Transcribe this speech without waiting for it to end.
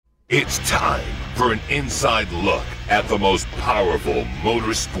It's time for an inside look at the most powerful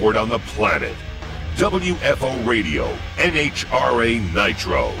motorsport on the planet. WFO Radio, NHRA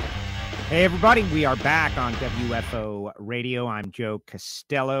Nitro. Hey everybody, we are back on WFO Radio. I'm Joe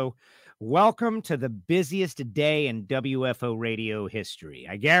Costello. Welcome to the busiest day in WFO Radio history.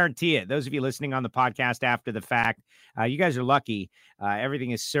 I guarantee it. Those of you listening on the podcast after the fact, you guys are lucky.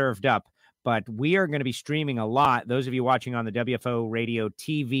 Everything is served up. But we are going to be streaming a lot. Those of you watching on the WFO Radio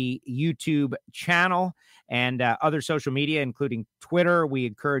TV YouTube channel and other social media, including Twitter, we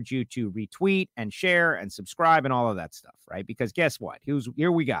encourage you to retweet and share and subscribe and all of that stuff, right? Because guess what?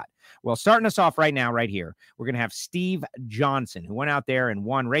 Here we got. Well, starting us off right now, right here, we're going to have Steve Johnson, who went out there and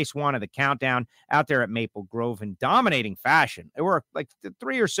won race one of the countdown out there at Maple Grove in dominating fashion. There were like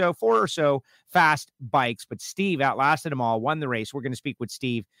four or so fast bikes, but Steve outlasted them all, won the race. We're going to speak with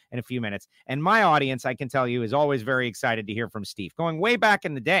Steve in a few minutes. And my audience, I can tell you, is always very excited to hear from Steve. Going way back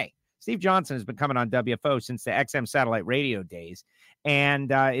in the day, Steve Johnson has been coming on WFO since the XM satellite radio days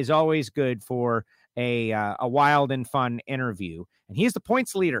and is always good for a wild and fun interview. And he's the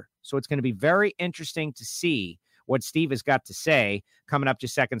points leader. So it's going to be very interesting to see what Steve has got to say coming up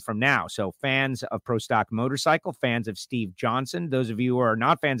just seconds from now. So fans of Pro Stock Motorcycle, fans of Steve Johnson, those of you who are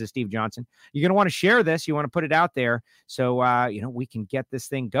not fans of Steve Johnson, you're going to want to share this. You want to put it out there so, we can get this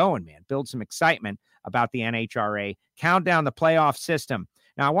thing going, man. Build some excitement about the NHRA. Count down the playoff system.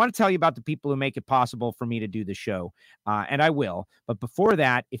 Now, I want to tell you about the people who make it possible for me to do the show, and I will. But before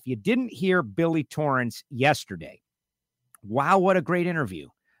that, if you didn't hear Billy Torrence yesterday, wow, what a great interview.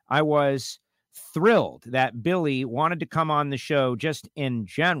 I was thrilled that Billy wanted to come on the show just in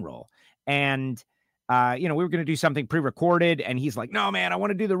general. And, we were going to do something pre-recorded, and he's like, no, man, I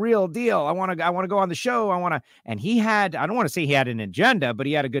want to do the real deal. I want to go on the show. And he had, I don't want to say he had an agenda, but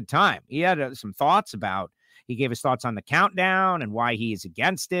he had a good time. He had some thoughts he gave his thoughts on the countdown and why he is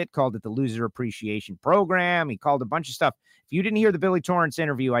against it, called it the Loser Appreciation Program. He called a bunch of stuff. If you didn't hear the Billy Torrence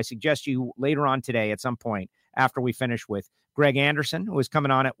interview, I suggest you later on today at some point after we finish with Greg Anderson, who is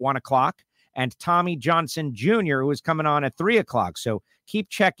coming on at 1 o'clock, and Tommy Johnson Jr., who is coming on at 3 o'clock. So keep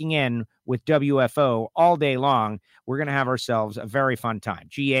checking in with WFO all day long. We're going to have ourselves a very fun time.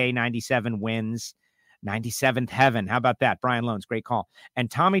 GA 97 wins. 97th heaven. How about that? Brian Loans, great call. And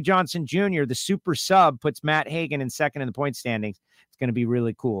Tommy Johnson Jr., the super sub, puts Matt Hagan in second in the point standings. It's going to be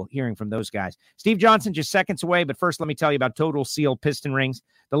really cool hearing from those guys. Steve Johnson just seconds away, but first let me tell you about Total Seal Piston Rings,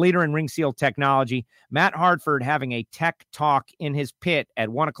 the leader in ring seal technology. Matt Hartford having a tech talk in his pit at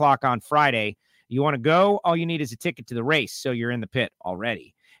 1 o'clock on Friday. You want to go? All you need is a ticket to the race, so you're in the pit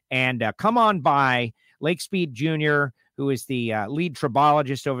already. And come on by Lake Speed Jr., who is the lead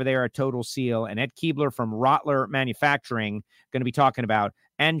tribologist over there at Total Seal, and Ed Keebler from Rottler Manufacturing, going to be talking about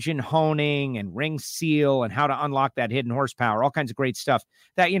engine honing and ring seal and how to unlock that hidden horsepower, all kinds of great stuff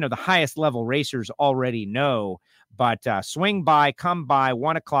that, the highest level racers already know. But swing by, come by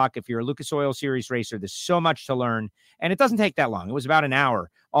 1 o'clock. If you're a Lucas Oil Series racer, there's so much to learn, and it doesn't take that long. It was about an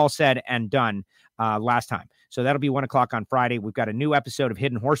hour, all said and done last time. So that'll be 1 o'clock on Friday. We've got a new episode of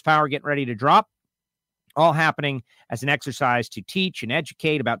Hidden Horsepower getting ready to drop. All happening as an exercise to teach and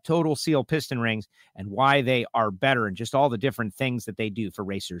educate about Total Seal piston rings and why they are better and just all the different things that they do for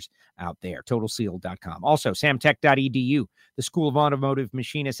racers out there. TotalSeal.com. Also, samtech.edu, the School of Automotive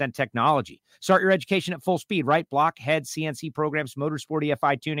Machinists and Technology. Start your education at full speed, right? Block, head, CNC programs, motorsport,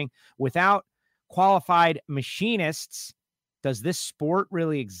 EFI tuning. Without qualified machinists, does this sport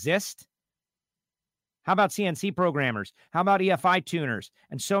really exist? How about CNC programmers? How about EFI tuners?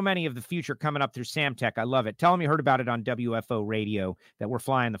 And so many of the future coming up through Samtech. I love it. Tell them you heard about it on WFO Radio, that we're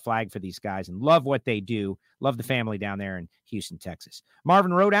flying the flag for these guys and love what they do. Love the family down there in Houston, Texas.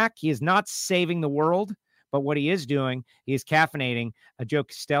 Marvin Rodak, he is not saving the world, but what he is doing, he is caffeinating a Joe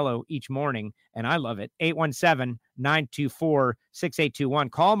Costello each morning, and I love it. 817-924-6821.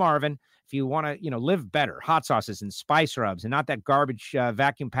 Call Marvin. If you want to, live better, hot sauces and spice rubs and not that garbage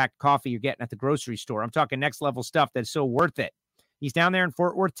vacuum-packed coffee you're getting at the grocery store. I'm talking next-level stuff that's so worth it. He's down there in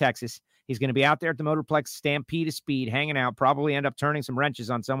Fort Worth, Texas. He's going to be out there at the Motorplex Stampede of Speed, hanging out, probably end up turning some wrenches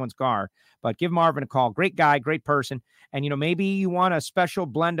on someone's car. But give Marvin a call. Great guy, great person. And, maybe you want a special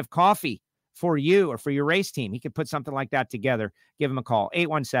blend of coffee for you or for your race team. He could put something like that together. Give him a call,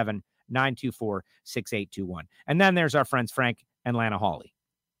 817-924-6821. And then there's our friends Frank and Lana Hawley.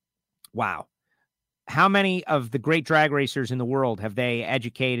 Wow. How many of the great drag racers in the world have they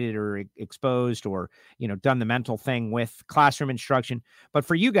educated or exposed or, done the mental thing with classroom instruction? But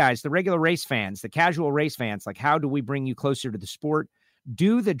for you guys, the regular race fans, the casual race fans, like, how do we bring you closer to the sport?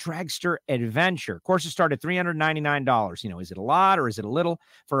 do the Dragster Adventure. Courses start at $399. You know, is it a lot or is it a little?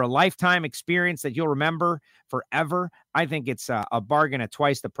 For a lifetime experience that you'll remember forever, I think it's a bargain at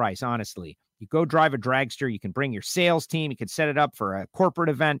twice the price, honestly. You go drive a dragster. You can bring your sales team. You can set it up for a corporate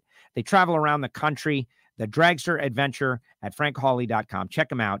event. They travel around the country. The Dragster Adventure at frankhawley.com. Check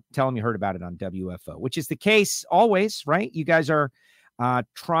them out. Tell them you heard about it on WFO, which is the case always, right? You guys are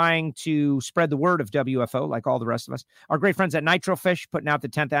trying to spread the word of WFO like all the rest of us. Our great friends at Nitrofish putting out the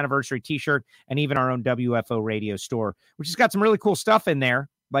 10th anniversary t-shirt, and even our own WFO radio store, which has got some really cool stuff in there.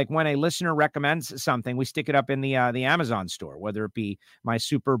 Like when a listener recommends something, we stick it up in the Amazon store, whether it be my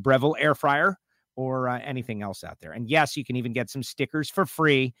Super Breville air fryer or anything else out there. And yes, you can even get some stickers for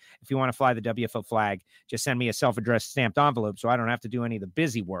free if you want to fly the WFO flag. Just send me a self-addressed stamped envelope so I don't have to do any of the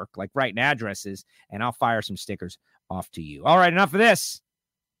busy work like writing addresses, and I'll fire some stickers off to you. All right, enough of this.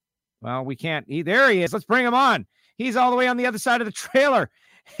 Well, we can't. There he is. Let's bring him on. He's all the way on the other side of the trailer.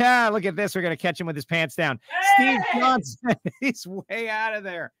 Yeah, look at this. We're going to catch him with his pants down. Hey! Steve Johnson. He's way out of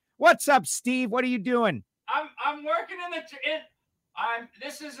there. What's up, Steve? What are you doing? I'm working in the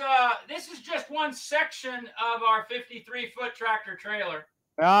this is just one section of our 53-foot tractor trailer.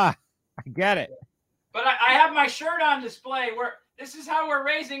 I get it. But I have my shirt on display. This is how we're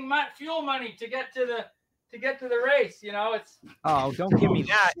raising fuel money to get to the race. You know, it's. Oh, don't give me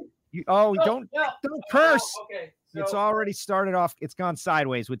that. Don't curse. Oh, okay. So, it's already started off. It's gone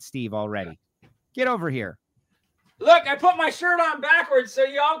sideways with Steve already. Get over here. Look, I put my shirt on backwards so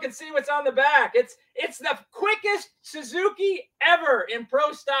y'all can see what's on the back. It's the quickest Suzuki ever in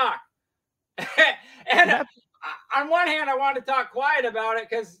pro stock. And on one hand, I want to talk quiet about it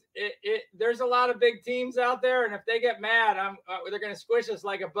because there's a lot of big teams out there, and if they get mad, they're going to squish us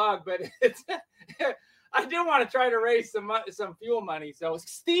like a bug. But I do want to try to raise some fuel money. So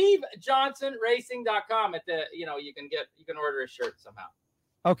SteveJohnsonRacing.com you can order a shirt somehow.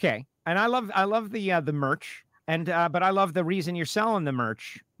 Okay, and I love the merch. And, but I love the reason you're selling the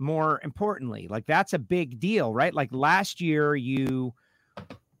merch more importantly. Like, that's a big deal, right? Like last year you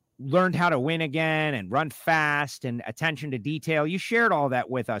learned how to win again and run fast and attention to detail. You shared all that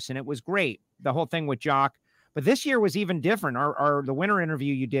with us and it was great. The whole thing with Jock, but this year was even different. The winter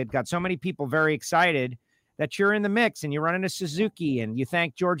interview you did got so many people very excited that you're in the mix and you're running a Suzuki and you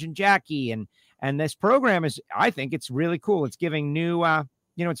thank George and Jackie. And this program is, I think it's really cool. It's giving new,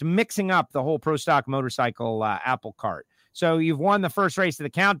 it's mixing up the whole pro stock motorcycle apple cart. So you've won the first race of the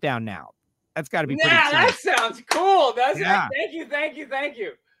countdown now. That's got to be pretty exciting. That sounds cool, doesn't it? Thank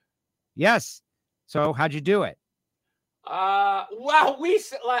you. Yes. So how'd you do it? Well, we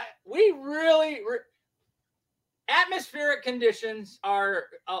really atmospheric conditions are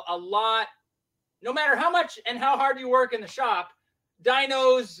a lot. No matter how much and how hard you work in the shop,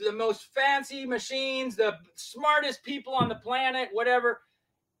 dynos, the most fancy machines, the smartest people on the planet, whatever.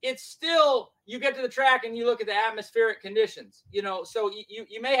 It's still, you get to the track and you look at the atmospheric conditions, so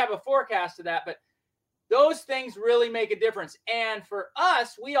you may have a forecast of that, but those things really make a difference. And for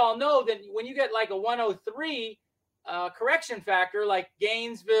us, we all know that when you get like a 103 correction factor, like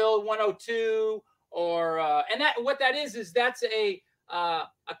Gainesville 102, or and that what that is that's a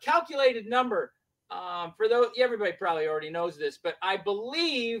calculated number. For those, everybody probably already knows this, but I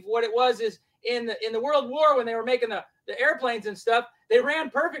believe what it was is in the World War when they were making the airplanes and stuff, they ran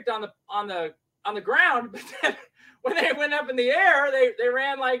perfect on the ground, but then when they went up in the air, they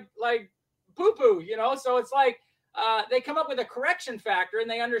ran like poo-poo, So it's like they come up with a correction factor, and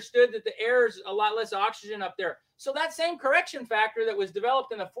they understood that the air's a lot less oxygen up there. So that same correction factor that was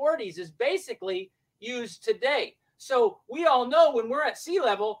developed in the 40s is basically used today. So we all know when we're at sea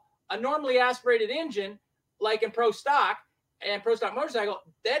level, a normally aspirated engine, like in pro stock and pro stock motorcycle,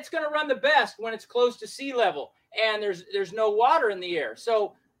 that's going to run the best when it's close to sea level and there's no water in the air.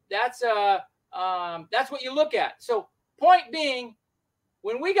 So that's what you look at. So point being,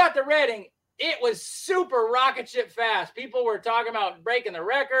 when we got to Reading, it was super rocket ship fast. People were talking about breaking the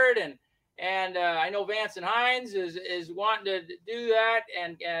record, and I know Vance and Hines is wanting to do that,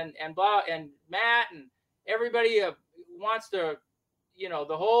 and Matt and everybody wants to,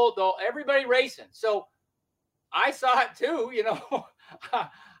 everybody racing. So I saw it too,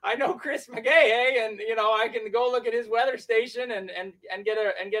 I know Chris McGay, and I can go look at his weather station and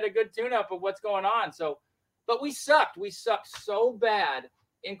get a good tune up of what's going on. So, but we sucked so bad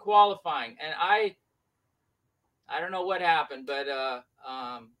in qualifying, and I don't know what happened, but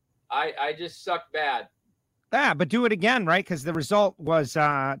I just sucked bad. Yeah, but do it again, right? Because the result was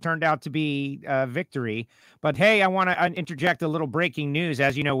turned out to be victory. But hey, I want to interject a little breaking news.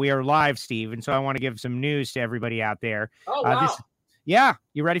 As you know, we are live, Steve, and so I want to give some news to everybody out there. Oh, wow. Yeah,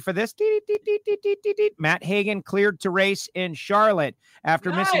 you ready for this? Matt Hagan cleared to race in Charlotte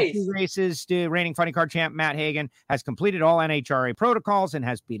after missing 2 races. The reigning funny car champ Matt Hagan has completed all NHRA protocols and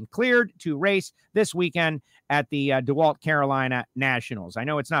has been cleared to race this weekend at the DeWalt Carolina Nationals. I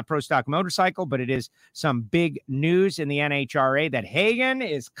know it's not Pro Stock Motorcycle, but it is some big news in the NHRA that Hagan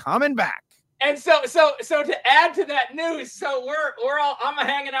is coming back. And so to add to that news, so I'm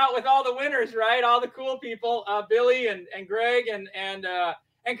hanging out with all the winners, right? All the cool people, Billy and Greg, and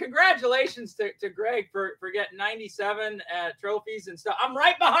congratulations to Greg for getting 97 trophies and stuff. I'm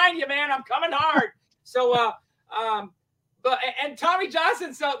right behind you, man. I'm coming hard. So and Tommy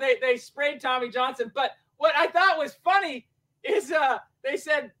Johnson. So they sprayed Tommy Johnson. But what I thought was funny is they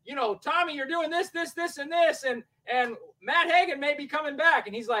said, Tommy, you're doing this, and this, and Matt Hagan may be coming back,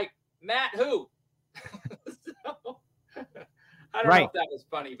 and he's like, Matt who? So, I don't know if that was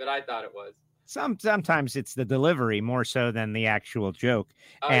funny, but I thought it was. Sometimes it's the delivery more so than the actual joke.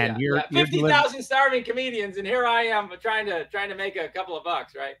 And you're 50,000 starving comedians, and here I am trying to make a couple of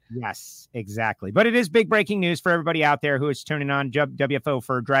bucks, right? Yes, exactly. But it is big breaking news for everybody out there who is tuning on WFO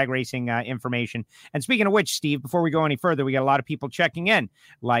for drag racing information. And speaking of which, Steve, before we go any further, we got a lot of people checking in,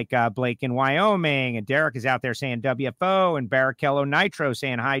 like Blake in Wyoming, and Derek is out there saying WFO, and Barrichello Nitro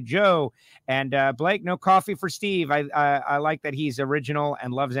saying hi, Joe. And Blake, no coffee for Steve. I like that he's original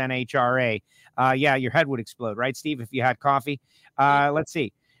and loves NHRA. Yeah, your head would explode, right, Steve, if you had coffee. Let's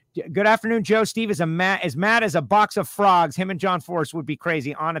see. Good afternoon, Joe. Steve is mad as a box of frogs. Him and John Force would be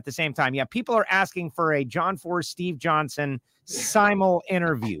crazy on at the same time. Yeah, people are asking for a John Force, Steve Johnson simul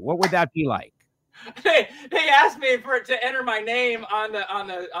interview. What would that be like? They asked me to enter my name on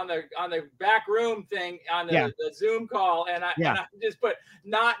the back room thing on the Zoom call, and I just put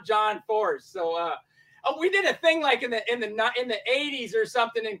not John Force. So we did a thing like in the 80s or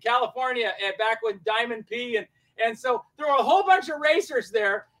something in California, back with Diamond P, and so there were a whole bunch of racers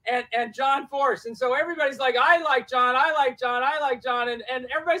there, and John Force, and so everybody's like, I like John, and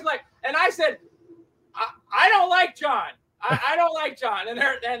everybody's like, and I said, I don't like John. I don't like John, and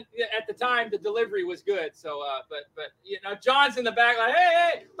at the time the delivery was good. So, but John's in the back like,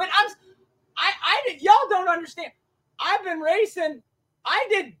 hey, but y'all don't understand. I've been racing. I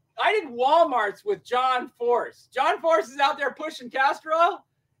did Walmarts with John Force. John Force is out there pushing Castrol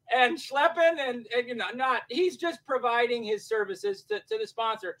and schlepping, and he's just providing his services to the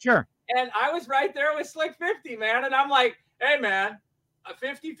sponsor. Sure. And I was right there with Slick 50, man, and I'm like, hey, man. A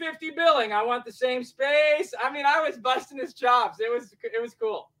 50-50 billing. I want the same space. I mean, I was busting his chops. It was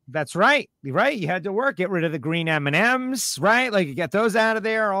cool. That's right. Right. You had to work, get rid of the green M&Ms, right? Like you get those out of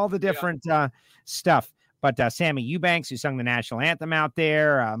there, all the different stuff. But Sammy Eubanks, who sung the national anthem out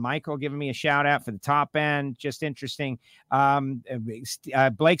there, Michael giving me a shout out for the top end. Just interesting.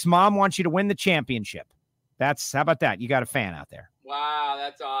 Blake's mom wants you to win the championship. How about that? You got a fan out there. Wow.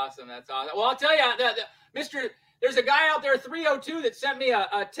 That's awesome. Well, I'll tell you, there's a guy out there, 302, that sent me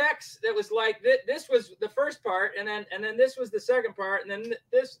a text that was like, this was the first part, and then this was the second part, and then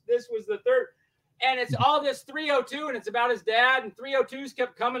this was the third. And it's all this 302, and it's about his dad, and 302s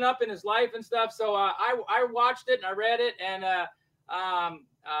kept coming up in his life and stuff. So I watched it, and I read it, and a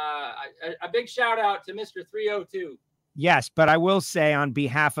big shout out to Mr. 302. Yes, but I will say on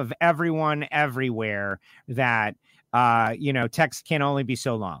behalf of everyone everywhere that, texts can only be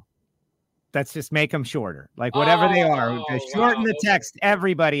so long. Let's just make them shorter, like whatever they are. Shorten the text,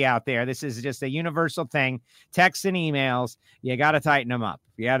 everybody out there. This is just a universal thing. Texts and emails, you got to tighten them up.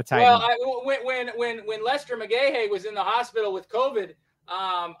 When Lester McGahey was in the hospital with COVID,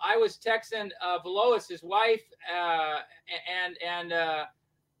 I was texting Velois, his wife, and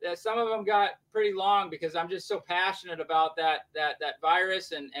some of them got pretty long because I'm just so passionate about that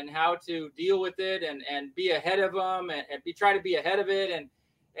virus and how to deal with it and be ahead of them and try to be ahead of it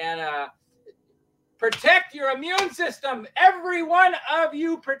and protect your immune system. Every one of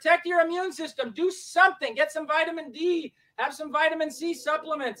you, protect your immune system. Do something. Get some vitamin D. Have some vitamin C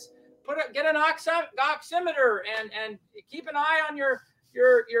supplements. Get an oximeter and keep an eye on your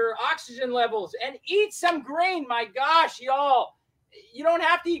oxygen levels and eat some green. My gosh, y'all, you don't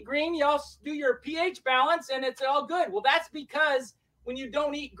have to eat green. Y'all do your pH balance and it's all good. Well, that's because when you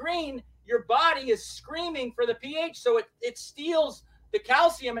don't eat green, your body is screaming for the pH, so it steals the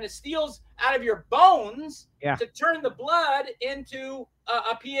calcium and it steals out of your bones to turn the blood into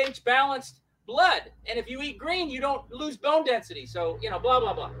a pH balanced blood. And if you eat green, you don't lose bone density. So, blah,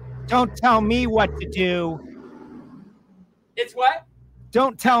 blah, blah. Don't tell me what to do. It's what?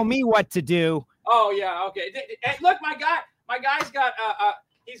 Don't tell me what to do. Oh yeah. Okay. Hey, look, my guy's got,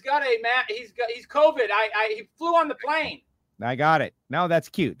 he's COVID. He flew on the plane. I got it. No, that's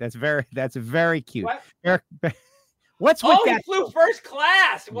cute. That's very cute. What? Eric, What's with he that? flew first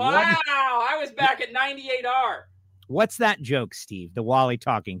class. Wow. What? I was back at 98R. What's that joke, Steve? The Wally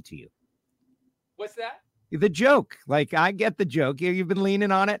talking to you. What's that? The joke. Like, I get the joke. You've been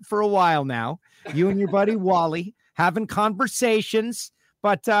leaning on it for a while now. You and your buddy Wally having conversations.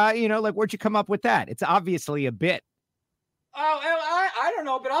 But, like, where'd you come up with that? It's obviously a bit. Oh, I don't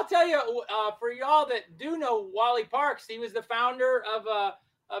know, but I'll tell you, for y'all that do know Wally Parks, he was the founder of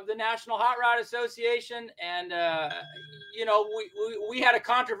the National Hot Rod Association, and we had a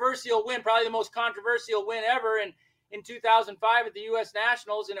controversial win, probably the most controversial win ever in 2005 at the U.S.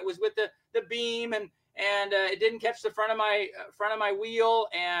 Nationals, and it was with the beam, and it didn't catch the front of my wheel,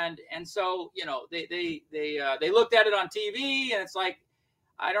 and so they looked at it on TV, and it's like,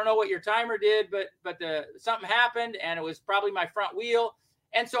 I don't know what your timer did, but something happened, and it was probably my front wheel.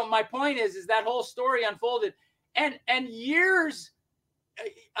 And so my point is that whole story unfolded, and years,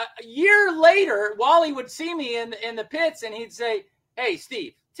 a year later, Wally would see me in the pits, and he'd say, "Hey,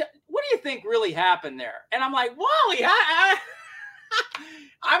 Steve, what do you think really happened there?" And I'm like, "Wally,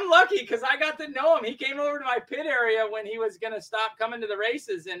 I'm lucky because I got to know him. He came over to my pit area when he was going to stop coming to the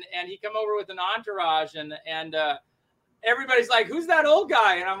races, and he come over with an entourage, and everybody's like, "Who's that old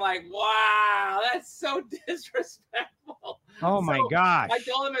guy?" And I'm like, "Wow, that's so disrespectful." Oh, my gosh. I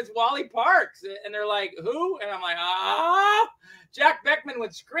told them it's Wally Parks, and they're like, "Who?" And I'm like, Jack Beckman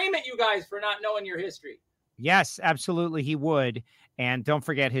would scream at you guys for not knowing your history. Yes, absolutely, he would. And don't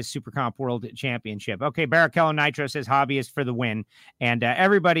forget his Super Comp World Championship. Okay, Barrichello Nitro says hobbyist for the win. And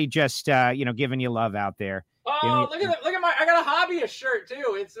everybody just, giving you love out there. Oh, look at my, I got a hobbyist shirt,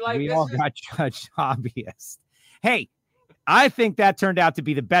 too. It's like, we all got judged hobbyist. Hey, I think that turned out to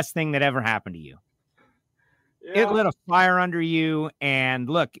be the best thing that ever happened to you. Yeah. It lit a fire under you, and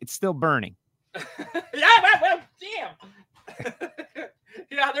look, it's still burning. Well, damn.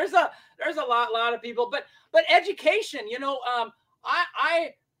 Yeah, there's a lot of people, but education,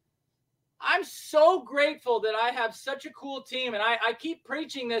 I'm so grateful that I have such a cool team, and I keep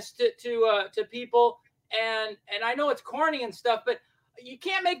preaching this to people, and I know it's corny and stuff, but you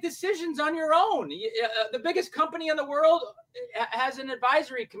can't make decisions on your own. The biggest company in the world has an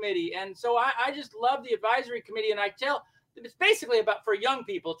advisory committee. And so I just love the advisory committee. And I tell, it's basically about for young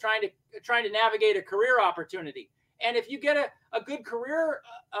people trying to navigate a career opportunity. And if you get a good career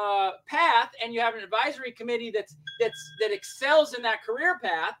path and you have an advisory committee that excels in that career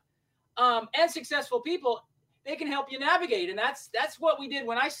path and successful people, they can help you navigate. And that's what we did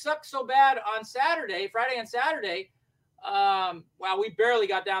when I sucked so bad on Friday and Saturday. We barely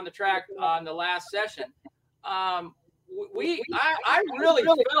got down the track on the last session. I really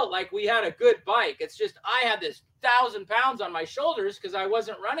felt like we had a good bike. It's just I had this 1,000 pounds on my shoulders because I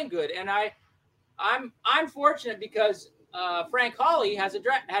wasn't running good, and I'm fortunate because Frank Hawley had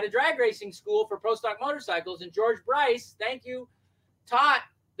a drag racing school for pro stock motorcycles, and George Bryce, thank you, taught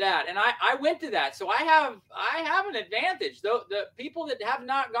that, and I went to that, so I have an advantage. Though the people that have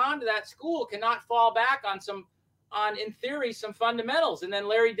not gone to that school cannot fall back on in theory, some fundamentals. And then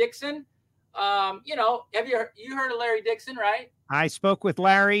Larry Dixon, have you heard of Larry Dixon, right? I spoke with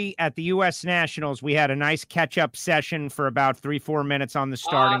Larry at the U.S. Nationals. We had a nice catch-up session for about 3-4 minutes on the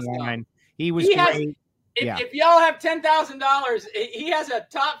starting line. He was great. If y'all have $10,000, he has a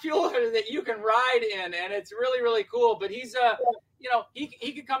top fueler that you can ride in, and it's really, really cool. But he's,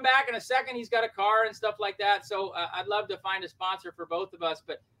 he could come back in a second. He's got a car and stuff like that. So I'd love to find a sponsor for both of us.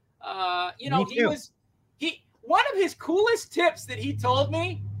 But, one of his coolest tips that he told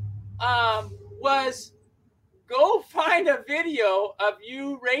me was go find a video of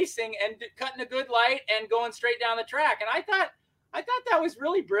you racing and cutting a good light and going straight down the track. And I thought that was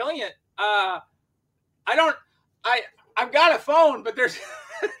really brilliant. I've got a phone, but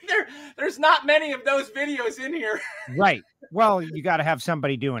there's not many of those videos in here. Right. Well, you got to have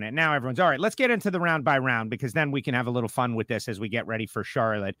somebody doing it. Now everyone's all right. Let's get into the round by round, because then we can have a little fun with this as we get ready for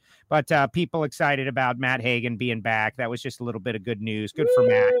Charlotte. But people excited about Matt Hagan being back. That was just a little bit of good news. Good for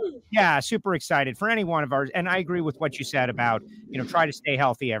Matt. Yeah, super excited for any one of ours. And I agree with what you said about, try to stay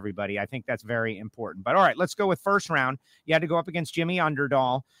healthy, everybody. I think that's very important. But all right, let's go with first round. You had to go up against Jimmy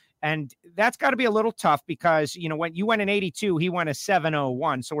Underdahl. And that's got to be a little tough because, when you went in 82, he went a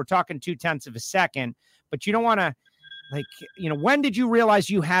 7:01. So we're talking 0.2 of a second. But you don't want to, when did you realize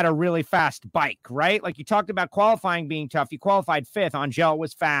you had a really fast bike, right? Like you talked about qualifying being tough. You qualified 5th. Angel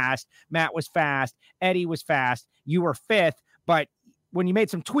was fast. Matt was fast. Eddie was fast. You were 5th. But when you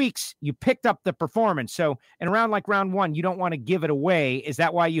made some tweaks, you picked up the performance. So in a round like round 1, you don't want to give it away. Is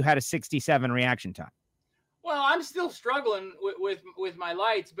that why you had a 67 reaction time? Well, I'm still struggling with my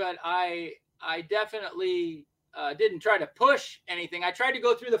lights, but I definitely didn't try to push anything. I tried to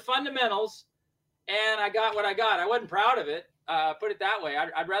go through the fundamentals and I got what I got. I wasn't proud of it. Put it that way.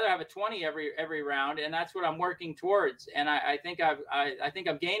 I'd rather have a 20 every round, and that's what I'm working towards. And I think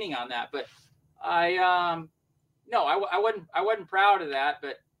I'm gaining on that. But I wasn't proud of that.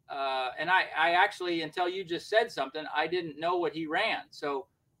 But and I actually, until you just said something, I didn't know what he ran. So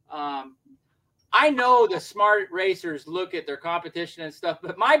I know the smart racers look at their competition and stuff,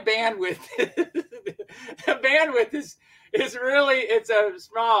 but my bandwidth, is really, it's a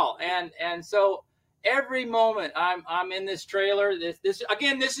small. And so every moment I'm in this trailer,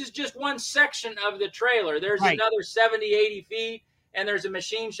 this is just one section of the trailer. There's another 70, 80 feet, and there's a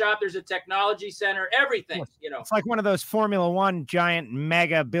machine shop. There's a technology center, everything, It's like one of those Formula One giant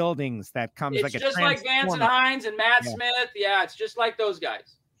mega buildings that comes it's like a just like Vance and Hines and Matt Smith. Yeah, it's just like those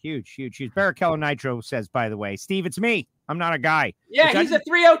guys. Huge. Barrichello Nitro says, by the way, Steve, it's me. I'm not a guy. Yeah, he's a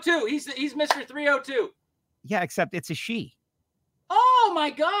 302. He's Mr. 302. Yeah, except it's a she. Oh my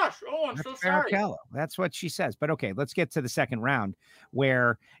gosh. Oh, I'm so sorry. Barrichello. That's what she says. But okay, let's get to the second round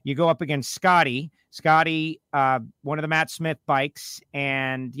where you go up against Scotty. Scotty, one of the Matt Smith bikes,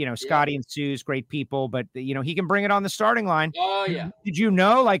 and Scotty and Sue's great people, but he can bring it on the starting line. Oh yeah. Did you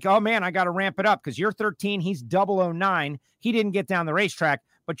know, like, oh man, I got to ramp it up because you're 13, he's 009. He didn't get down the racetrack,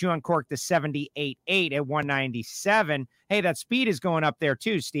 but you uncorked the 78.8 at 197. Hey, that speed is going up there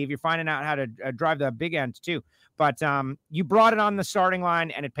too, Steve. You're finding out how to drive the big end too. But you brought it on the starting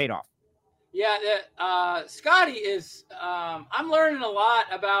line and it paid off. Yeah, Scotty is. I'm learning a lot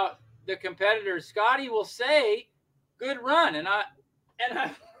about the competitors. Scotty will say, "Good run," and I'm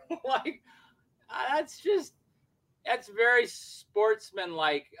like, that's very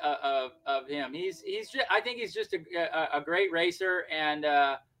sportsman-like of him. I think he's just a great racer, and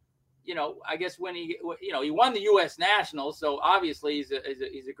I guess when he won the U.S. Nationals, so obviously he's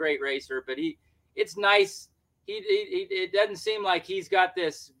a great racer. But it's nice. It doesn't seem like he's got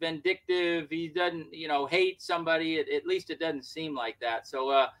this vindictive. He doesn't hate somebody. At least it doesn't seem like that.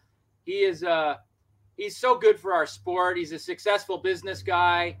 So he's so good for our sport. He's a successful business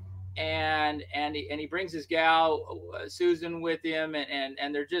guy. And he brings his gal Susan with him, and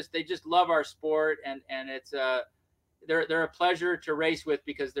they just love our sport, and it's they're a pleasure to race with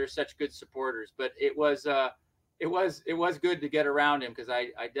because they're such good supporters. But it was good to get around him because I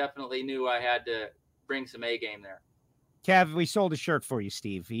definitely knew I had to bring some A game there. Kev, we sold a shirt for you,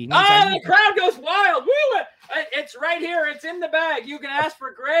 Steve. The crowd goes wild. Woo! It's right here. It's in the bag. You can ask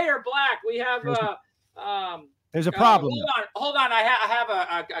for gray or black. We have There's a problem. Hold on. I have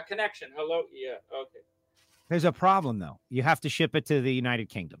a connection. Hello. Yeah. Okay. There's a problem though. You have to ship it to the United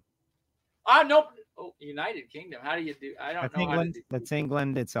Kingdom. Nope. Oh, United Kingdom. How do you do? I don't know. England. That's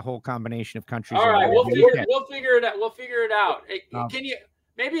England. It's a whole combination of countries. All right. We'll figure it out. We'll figure it out. Can you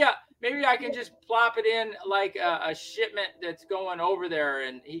maybe I can just plop it in like a shipment that's going over there,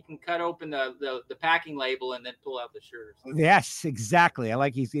 and he can cut open the packing label and then pull out the shirt. Yes, exactly. I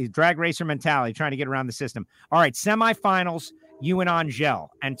like he's drag racer mentality, trying to get around the system. All right, semifinals, you and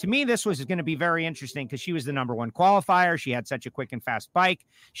Angel. And to me, this was going to be very interesting because she was the number one qualifier. She had such a quick and fast bike.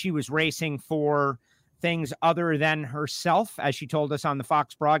 She was racing for things other than herself, as she told us on the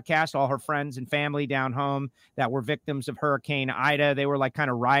Fox broadcast. All her friends and family down home that were victims of Hurricane Ida, they were like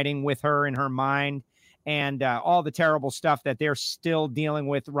kind of riding with her in her mind, and all the terrible stuff that they're still dealing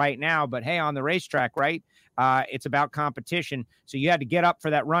with right now. But hey, on the racetrack, right? It's about competition. So you had to get up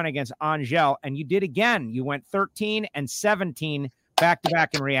for that run against Angel, and you did again. You went 13 and 17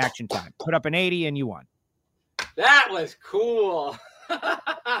 back-to-back in reaction time. Put up an 80 and you won. That was cool.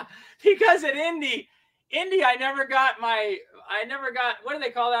 Because at Indy, I never got, what do they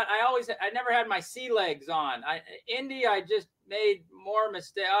call that? I never had my sea legs on. Indy, I just made more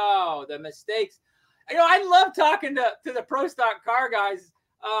mistakes. Oh, the mistakes. I love talking to the Pro Stock car guys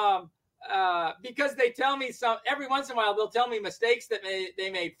because they tell me every once in a while, they'll tell me mistakes that they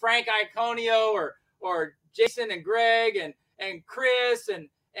made. Frank Iaconio or Jason and Greg and Chris and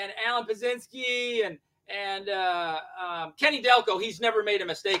Alan Pazinski and Kenny Delco. He's never made a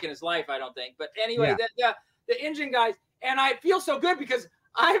mistake in his life, I don't think. But anyway, the engine guys, and I feel so good because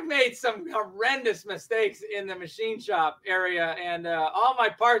I've made some horrendous mistakes in the machine shop area, and all my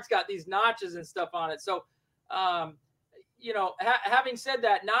parts got these notches and stuff on it. So, having said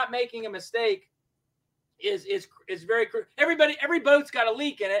that, not making a mistake is very crucial. Every boat's got a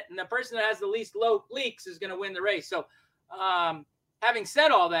leak in it, and the person that has the least low leaks is going to win the race. So, having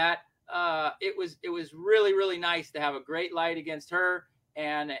said all that, it was really, really nice to have a great light against her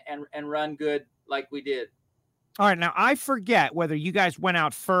and run good like we did. All right, now I forget whether you guys went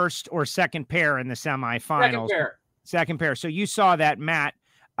out first or second pair in the semifinals. Second pair. Second pair. So you saw that Matt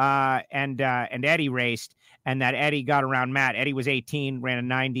and Eddie raced, and that Eddie got around Matt. Eddie was 18, ran a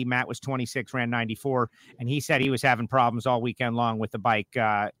 90. Matt was 26, ran 94. And he said he was having problems all weekend long with the bike,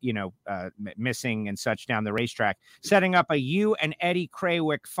 missing and such down the racetrack, setting up a you and Eddie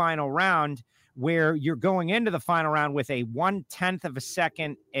Krawiec final round where you're going into the final round with a 1/10 of a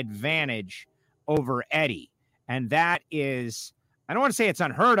second advantage over Eddie. And that is, I don't want to say it's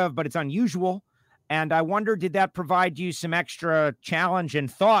unheard of, but it's unusual. And I wonder, did that provide you some extra challenge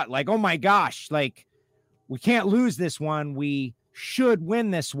and thought? Like, oh my gosh, like we can't lose this one. We should win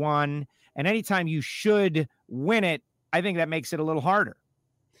this one. And anytime you should win it, I think that makes it a little harder.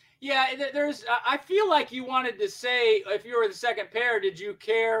 Yeah, I feel like you wanted to say, if you were the second pair, did you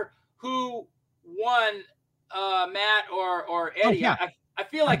care who won, Matt or Eddie? Oh, yeah. I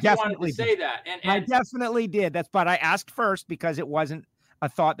feel like you wanted to say that. And I definitely did. But I asked first because it wasn't a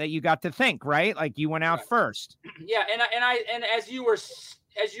thought that you got to think, right? Like you went out first. Yeah. And as you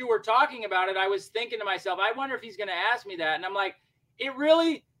were talking about it, I was thinking to myself, I wonder if he's going to ask me that. And I'm like, it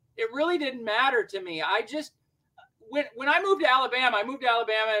really didn't matter to me. I just, when I moved to Alabama,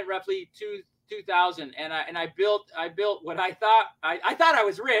 in roughly 2000, and I built what I thought I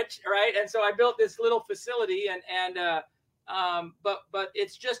was rich, right? And so I built this little facility, but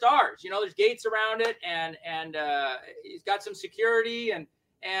it's just ours. There's gates around it, and it's got some security, and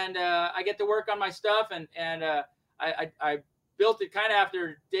I get to work on my stuff, and I built it kind of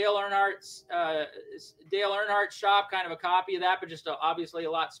after Dale Earnhardt's shop, kind of a copy of that, but just obviously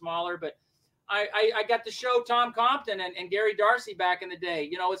a lot smaller. But I got to show Tom Compton and Gary Darcy back in the day.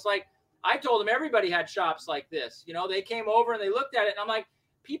 It's like I told them everybody had shops like this. They came over and they looked at it, and I'm like,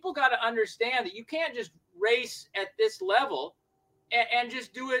 people got to understand that you can't just race at this level and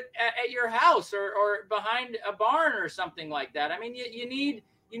just do it at your house or behind a barn or something like that. I mean, you need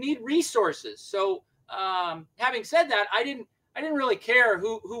resources. So having said that, I didn't really care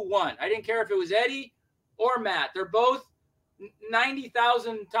who won. I didn't care if it was Eddie or Matt. They're both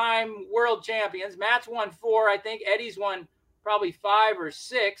 90,000 time world champions. Matt's won 4. I think Eddie's won probably 5 or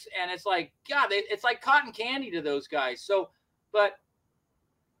 6. And it's like, God, it's like cotton candy to those guys. So, but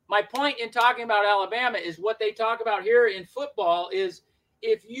my point in talking about Alabama is what they talk about here in football is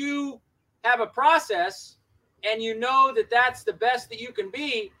if you have a process and you know that that's the best that you can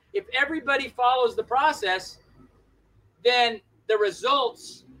be, if everybody follows the process, then the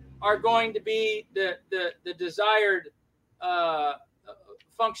results are going to be the desired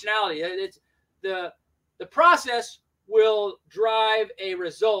functionality. It's the process will drive a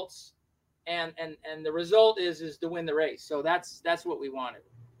results, and the result is to win the race. So that's what we wanted.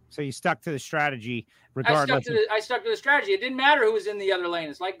 So you stuck to the strategy regardless. I stuck to the strategy. It didn't matter who was in the other lane.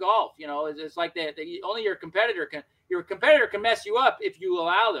 It's like golf, It's like that. Only your competitor can mess you up if you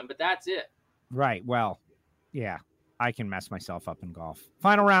allow them, but that's it. Right. Well, yeah. I can mess myself up in golf.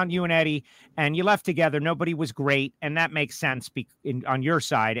 Final round, you and Eddie, and you left together. Nobody was great, and that makes sense on your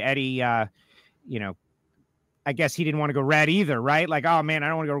side. Eddie, I guess he didn't want to go red either, right? Like, oh, man, I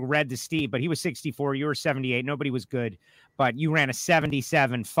don't want to go red to Steve, but he was 64. You were 78. Nobody was good, but you ran a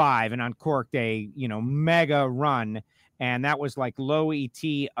 77.5, and on Cork Day, mega run, and that was like low ET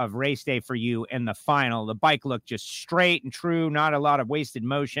of race day for you in the final. The bike looked just straight and true, not a lot of wasted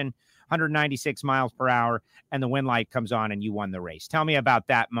motion. 196 miles per hour, and the wind light comes on and you won the race. Tell me about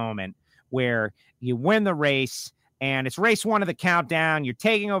that moment where you win the race and it's race 1 of the countdown. You're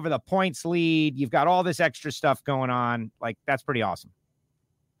taking over the points lead. You've got all this extra stuff going on. Like, that's pretty awesome.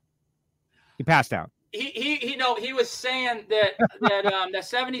 He passed out. He was saying that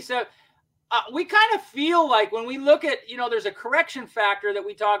 77, we kind of feel like when we look at, there's a correction factor that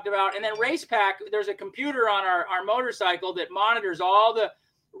we talked about, and then RacePack, there's a computer on our motorcycle that monitors all the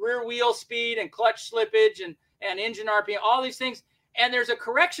rear wheel speed and clutch slippage and engine RPM, all these things. And there's a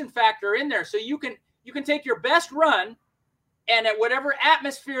correction factor in there. So you can take your best run, and at whatever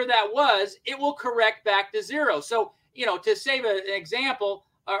atmosphere that was, it will correct back to 0. So, to save an example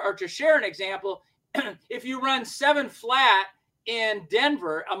or to share an example, if you run 7 flat in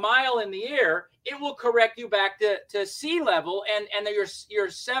Denver, a mile in the air, it will correct you back to sea level. And your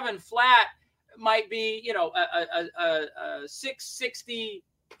 7 flat might be, a 665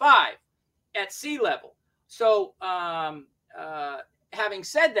 at sea level. So having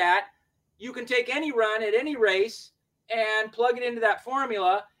said that, you can take any run at any race and plug it into that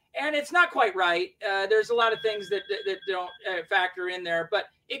formula, and it's not quite right. There's a lot of things that don't factor in there, but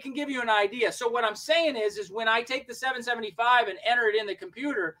it can give you an idea. So what I'm saying is when I take the 775 and enter it in the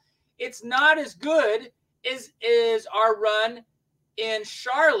computer, it's not as good as our run in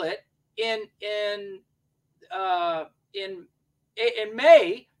Charlotte in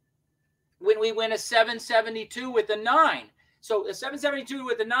May, when we win a 772 with a 9. So a 772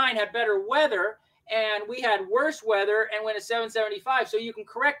 with a 9 had better weather, and we had worse weather and went a 775. So you can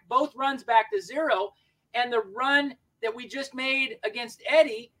correct both runs back to 0, and the run that we just made against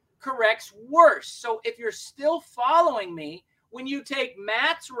Eddie corrects worse. So if you're still following me, when you take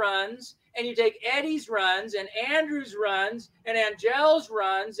Matt's runs and you take Eddie's runs and Andrew's runs and Angel's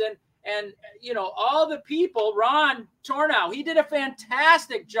runs and you know, all the people, Ron Tornow, he did a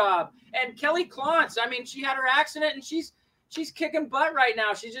fantastic job. And Kelly Klontz, I mean, she had her accident and she's kicking butt right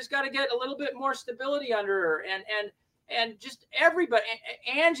now. She's just got to get a little bit more stability under her. And just everybody,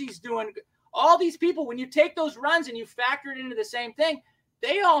 Angie's doing, all these people, when you take those runs and you factor it into the same thing,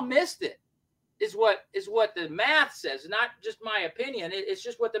 they all missed it, is what the math says. Not just my opinion. It's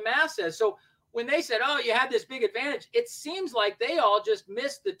just what the math says. So when they said, oh, you had this big advantage, it seems like they all just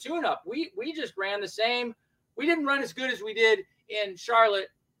missed the tune-up. We just ran the same. We didn't run as good as we did in Charlotte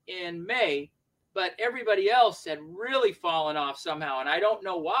in May, but everybody else had really fallen off somehow, and I don't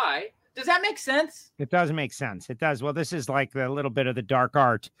know why. Does that make sense? It does make sense. It does. Well, this is like a little bit of the dark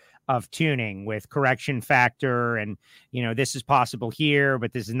art of tuning with correction factor. And, you know, this is possible here,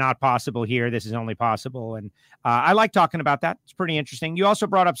 but this is not possible here. This is only possible. And I like talking about that. It's pretty interesting. You also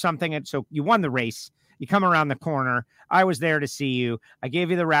brought up something. And so you won the race. You come around the corner. I was there to see you. I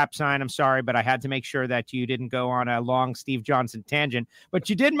gave you the wrap sign. I'm sorry, but I had to make sure that you didn't go on a long Steve Johnson tangent. But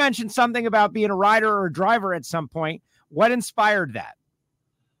you did mention something about being a rider or a driver at some point. What inspired that?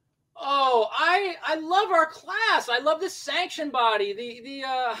 Oh, I love our class. I love this sanction body. We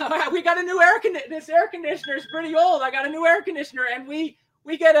got a new air conditioner. This air conditioner is pretty old. I got a new air conditioner, and we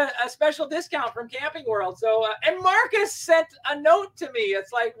get a special discount from Camping World. So, and Marcus sent a note to me.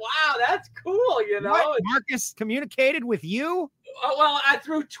 It's like, wow, that's cool. You know, what? Marcus communicated with you? Well,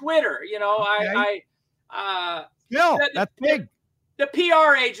 through Twitter. You know, okay. That's big. The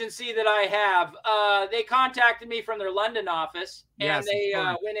PR agency that I have, they contacted me from their London office, and yes, they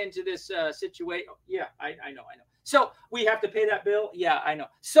went into this situation. Yeah, I know. So we have to pay that bill. Yeah, I know.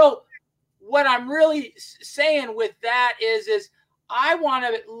 So what I'm really saying with that is I want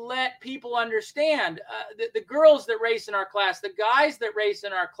to let people understand the girls that race in our class, the guys that race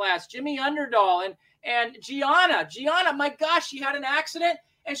in our class, Jimmy Underdahl and Gianna, my gosh, she had an accident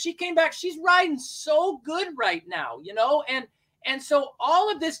and she came back. She's riding so good right now, you know, and so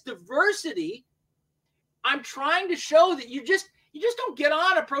all of this diversity, I'm trying to show that you just don't get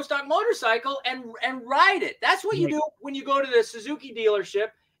on a pro stock motorcycle and ride it. That's what you do when you go to the Suzuki dealership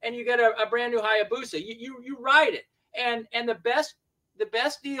and you get a brand new Hayabusa. You ride it. And the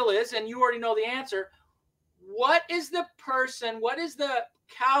best deal is, and you already know the answer, what is the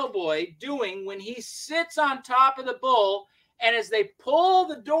cowboy doing when he sits on top of the bull, and as they pull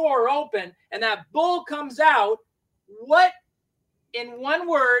the door open and that bull comes out, what in one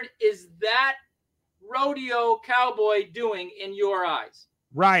word is that rodeo cowboy doing in your eyes?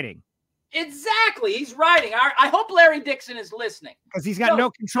 Riding. Exactly. He's riding. I hope Larry Dixon is listening. Because he's got no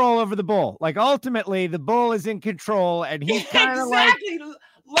control over the bull. Like, ultimately, the bull is in control, and he's kind of exactly.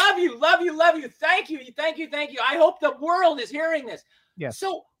 Love you. Thank you. I hope the world is hearing this. Yes.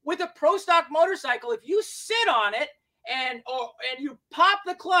 So with a pro stock motorcycle, if you sit on it and you pop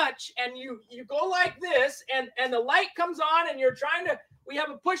the clutch and you go like this and the light comes on and you're trying to, we have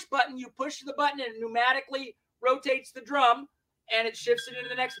a push button, you push the button and it pneumatically rotates the drum and it shifts it into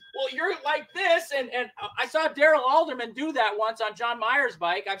the next. Well, you're like this. And I saw Daryl Alderman do that once on John Mayer's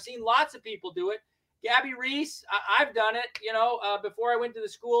bike. I've seen lots of people do it. Gabby Reese, I've done it, you know, before I went to the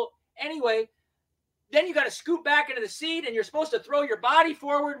school. Anyway, then you got to scoot back into the seat and you're supposed to throw your body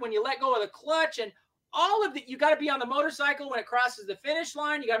forward when you let go of the clutch, and all of the, you got to be on the motorcycle when it crosses the finish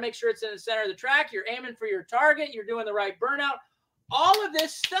line. You got to make sure it's in the center of the track. You're aiming for your target. You're doing the right burnout. All of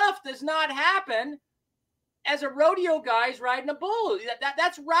this stuff does not happen as a rodeo guy's riding a bull.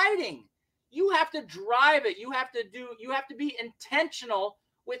 That's riding. You have to drive it. You have to be intentional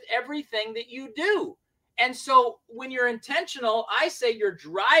with everything that you do. And so when you're intentional, I say you're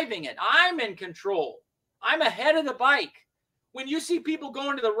driving it. I'm in control. I'm ahead of the bike. When you see people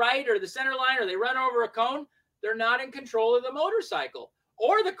going to the right or the center line or they run over a cone, they're not in control of the motorcycle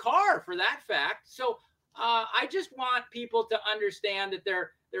or the car for that fact. So I just want people to understand that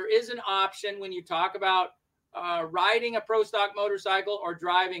there is an option when you talk about riding a pro stock motorcycle or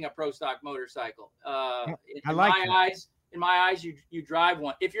driving a pro stock motorcycle. In my eyes, you drive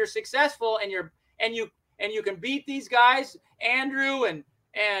one. If you're successful and you can beat these guys, Andrew and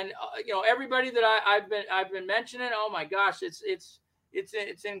you know, everybody that I've been mentioning. Oh my gosh, it's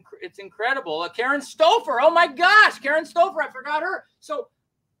incredible. Karen Stouffer. Oh my gosh, Karen Stouffer. I forgot her. So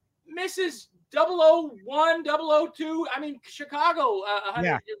Mrs. 001, 002. I mean, Chicago,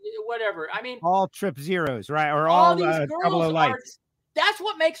 100, whatever. I mean, all trip zeros, right? Or all all these girls double O lights. that's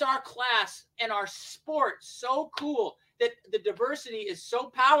what makes our class and our sport so cool, that the diversity is so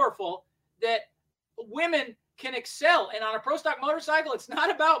powerful that women can excel. And on a pro stock motorcycle, it's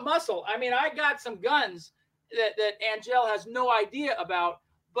not about muscle. I mean, I got some guns that Angel has no idea about,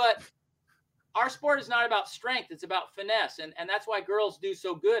 but our sport is not about strength. It's about finesse. And that's why girls do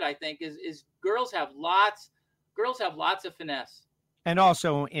so good, I think, is girls have lots of finesse. And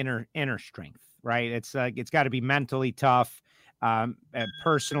also inner strength, right? It's got to be mentally tough,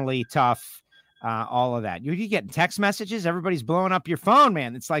 personally tough, all of that. You get text messages. Everybody's blowing up your phone,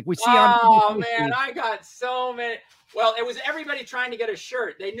 man. It's like we see on. Oh man, I got so many. Well, it was everybody trying to get a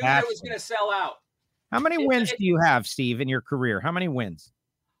shirt. They knew that it was going to sell out. How many wins do you have, Steve, in your career? How many wins?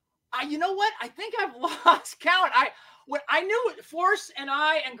 You know what? I think I've lost count. I knew it. Force and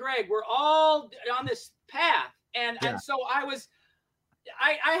I and Greg were all on this path, and so I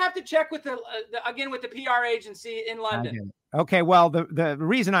have to check with the PR agency in London. Okay, well, the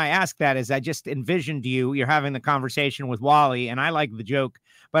reason I ask that is I just envisioned you're having the conversation with Wally, and I like the joke,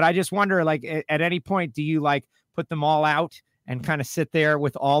 but I just wonder, like, at any point, do you like put them all out and kind of sit there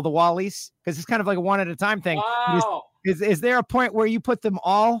with all the Wallies? Because it's kind of like a one at a time thing. Wow. Is there a point where you put them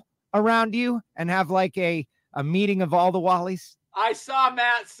all around you and have like a meeting of all the Wallies? I saw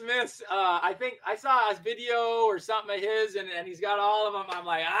Matt Smith's, I think I saw his video or something of his, and he's got all of them. I'm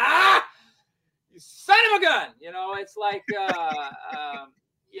like, you son of a gun. You know, it's like,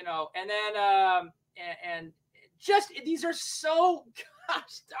 you know, and then, and just, these are so,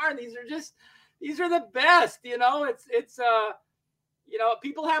 gosh darn, these are the best, you know, it's, you know,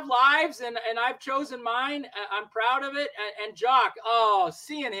 people have lives, and I've chosen mine. I'm proud of it. And Jock,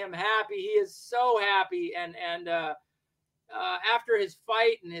 seeing him happy, he is so happy. And after his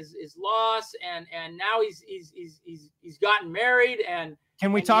fight and his loss, and now he's gotten married. And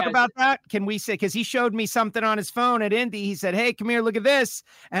can we talk about that? Can we say, because he showed me something on his phone at Indy. He said, "Hey, come here, look at this,"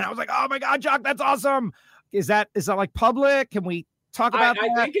 and I was like, "Oh my God, Jock, that's awesome." Is that like public? Can we talk about that?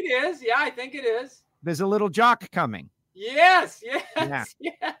 I think it is. Yeah, I think it is. There's a little Jock coming. Yes.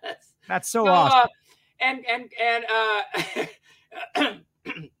 That's so awesome. And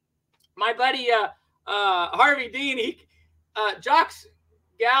my buddy Harvey Dean, Jock's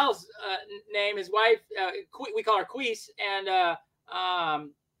gal's name, his wife, we call her Queese, and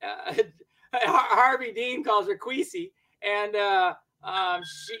Harvey Dean calls her Queesy, and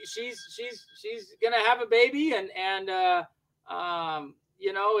she's gonna have a baby, and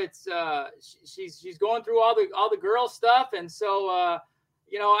you know, it's she's going through all the girl stuff, and so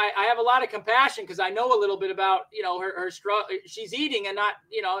you know, I have a lot of compassion because I know a little bit about, you know, her struggle. She's eating and not,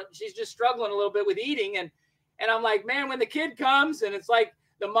 you know, she's just struggling a little bit with eating, and I'm like, man, when the kid comes and it's like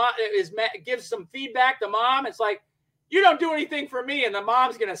the mom gives some feedback, the mom, it's like, you don't do anything for me, and the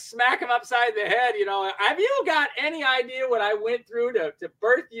mom's gonna smack him upside the head. You know, have you got any idea what I went through to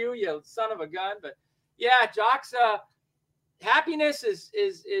birth you, you son of a gun? But yeah, Jock's happiness is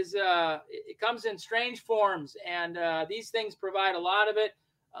it comes in strange forms, and these things provide a lot of it.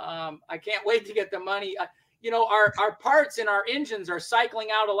 I can't wait to get the money. You know, our parts in our engines are cycling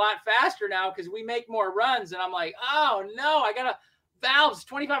out a lot faster now because we make more runs. And I'm like, oh no, I got valves,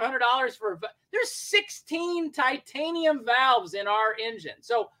 $2,500 for. There's 16 titanium valves in our engine.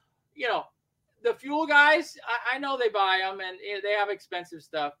 So, you know, the fuel guys, I know they buy them and they have expensive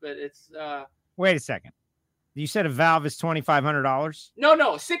stuff, but it's. Wait a second. You said a valve is $2,500?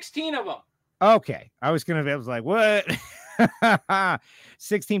 No, 16 of them. Okay. I was like, what?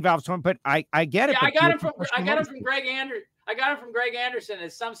 16 valves, but I get it. Yeah, I got them from Greg Anderson. I got them from Greg Anderson.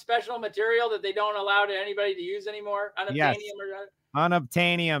 It's some special material that they don't allow anybody to use anymore.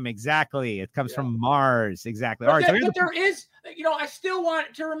 Unobtainium, exactly. It comes from Mars, exactly. But there is, you know, I still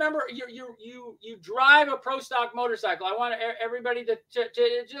want to remember you drive a pro stock motorcycle. I want everybody to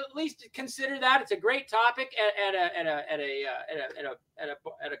at least consider that. It's a great topic at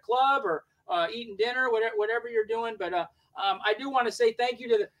a club or eating dinner, whatever you're doing. But I do want to say thank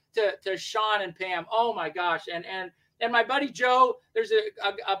you to Sean and Pam. Oh my gosh, and my buddy Joe. There's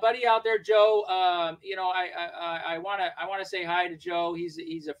a buddy out there, Joe. You know, I want to say hi to Joe.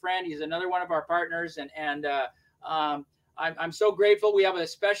 He's a friend. He's another one of our partners, and I'm so grateful. We have a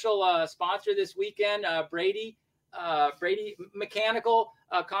special sponsor this weekend, Brady Mechanical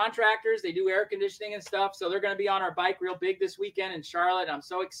Contractors. They do air conditioning and stuff, so they're going to be on our bike real big this weekend in Charlotte. I'm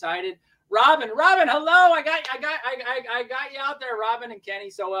so excited. Robin, hello! I got you out there, Robin and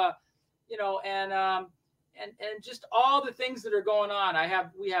Kenny. So you know, and just all the things that are going on.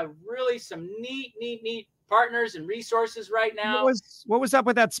 We have really some neat partners and resources right now. What was up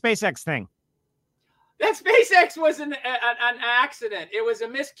with that SpaceX thing? That SpaceX was an accident. It was a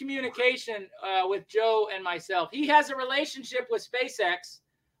miscommunication with Joe and myself. He has a relationship with SpaceX.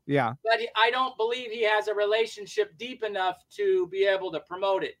 Yeah. But I don't believe he has a relationship deep enough to be able to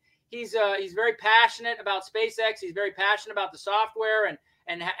promote it. He's very passionate about SpaceX. He's very passionate about the software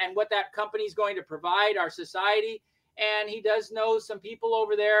and what that company is going to provide our society. And he does know some people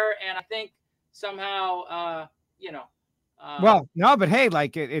over there. And I think somehow, well, no, but hey,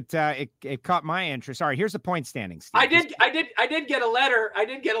 like it caught my interest. All right, here's the point standings. I did get a letter.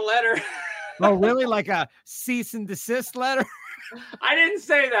 Oh, really? Like a cease and desist letter? I didn't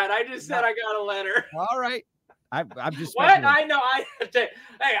say that. I just said I got a letter. All right. I'm just what I know.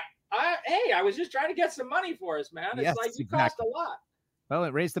 I was just trying to get some money for us, man. It's like you cost a lot. Well,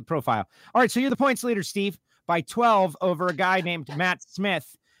 it raised the profile. All right, so you're the points leader, Steve, by 12 over a guy named Matt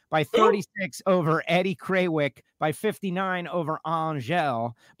Smith, by 36 over Eddie Krawick, by 59 over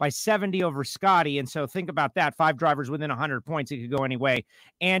Angel, by 70 over Scotty. And so think about that. 5 drivers within 100 points. It could go any way.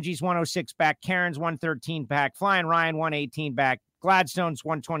 Angie's 106 back. Karen's 113 back. Flying Ryan 118 back. Gladstone's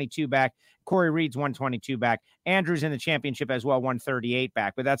 122 back. Corey Reed's 122 back. Andrew's in the championship as well, 138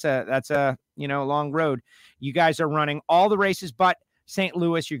 back. But that's a long road. You guys are running all the races but St.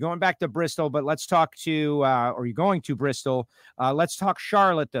 Louis. You're going back to Bristol, but let's talk to, or you're going to Bristol. Let's talk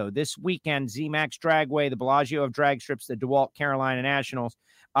Charlotte, though. This weekend, ZMAX Dragway, the Bellagio of drag strips, the DeWalt Carolina Nationals.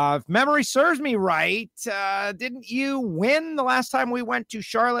 If memory serves me right, didn't you win the last time we went to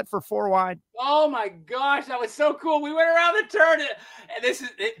Charlotte for 4 wide? Oh my gosh, that was so cool. We went around the turn, and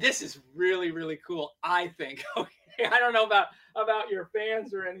this is really, really cool, I think. Okay, I don't know about your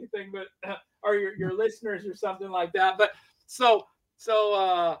fans or anything, but or your listeners or something like that. But so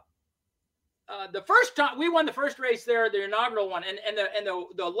the first time we won the first race there, the inaugural one, and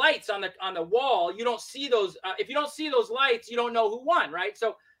the lights on the wall, you don't see those. If you don't see those lights, you don't know who won, right?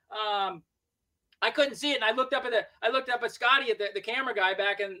 So I couldn't see it, and I looked up at Scotty, at the camera guy,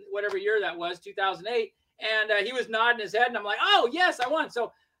 back in whatever year that was, 2008, and he was nodding his head, and I'm like, oh yes, I won.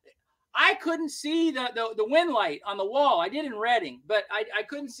 So I couldn't see the win light on the wall. I did in Reading, but I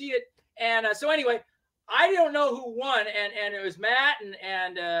couldn't see it, and so anyway. I don't know who won, and it was Matt,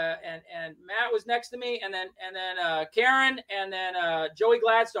 and Matt was next to me, and then Karen, and then Joey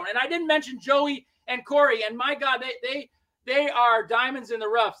Gladstone, and I didn't mention Joey and Corey, and my God, they are diamonds in the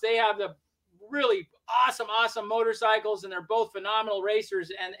rough. They have the really awesome motorcycles, and they're both phenomenal racers,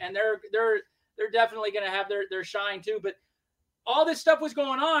 and they're definitely going to have their shine too. But all this stuff was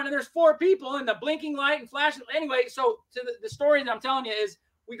going on, and there's 4 people, and the blinking light and flashing. Anyway, so to the story that I'm telling you is.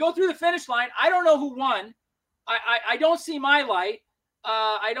 We go through the finish line. I don't know who won. I don't see my light.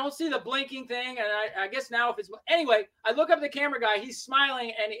 I don't see the blinking thing. And I guess now if it's anyway, I look up at the camera guy. He's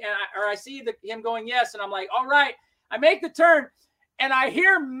smiling, and I see him going yes, and I'm like, all right. I make the turn, and I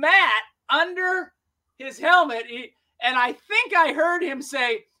hear Matt under his helmet, and I think I heard him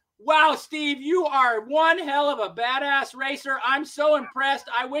say, "Wow, Steve, you are one hell of a badass racer. I'm so impressed.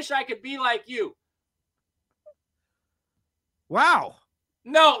 I wish I could be like you." Wow.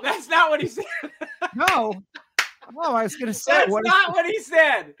 No, that's not what he said. No. Oh, I was going to say. That's not what he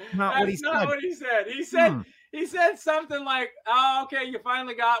said. Not what he said. He said something like, "Oh, okay, you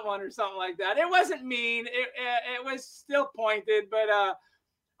finally got one," or something like that. It wasn't mean. It was still pointed, but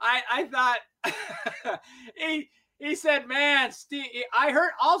I thought he said, "Man, Steve,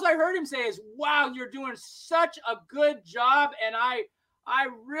 all I heard him say is, 'Wow, you're doing such a good job, and I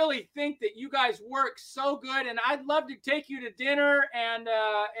really think that you guys work so good, and I'd love to take you to dinner and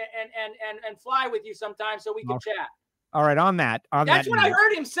fly with you sometime so we can chat.'" All right, that's what I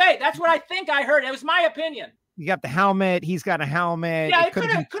heard him say. That's what I think I heard. It was my opinion. You got the helmet. He's got a helmet. Yeah, it could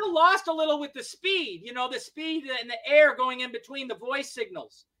have lost a little with the speed. The speed in the air going in between the voice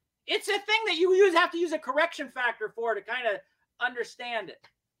signals. It's a thing that you have to use a correction factor for to kind of understand it.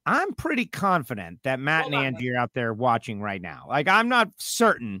 I'm pretty confident that Matt and Angie are out there watching right now. Like, I'm not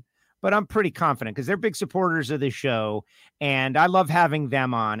certain, but I'm pretty confident because they're big supporters of the show, and I love having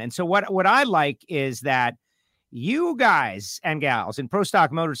them on. And so what I like is that you guys and gals in Pro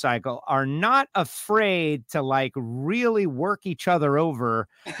Stock Motorcycle are not afraid to like really work each other over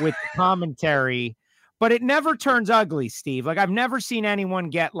with commentary, but it never turns ugly, Steve. Like, I've never seen anyone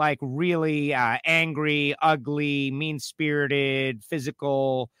get like really angry, ugly, mean-spirited,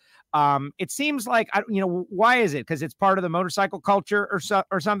 physical. It seems like, why is it? Because it's part of the motorcycle culture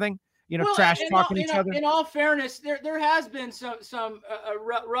or something? Trash talking each other. In all fairness, there has been some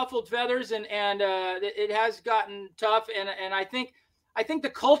ruffled feathers, and it has gotten tough. And I think the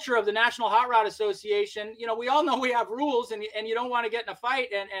culture of the National Hot Rod Association, we all know we have rules, and you don't want to get in a fight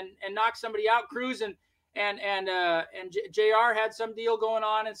and knock somebody out. Cruz and JR had some deal going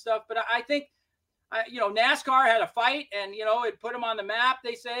on and stuff. But I think NASCAR had a fight, and it put them on the map.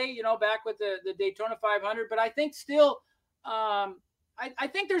 They say, back with the Daytona 500. But I think still, I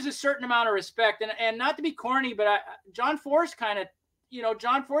think there's a certain amount of respect, and not to be corny, but John Force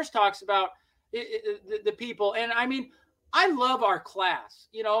John Force talks about the people, and I mean, I love our class,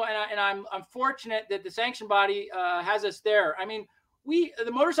 and I'm fortunate that the sanction body has us there. I mean,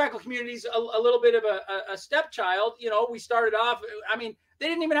 the motorcycle community is a little bit of a stepchild. We started off, I mean, they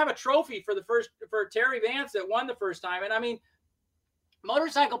didn't even have a trophy for Terry Vance that won the first time. And I mean,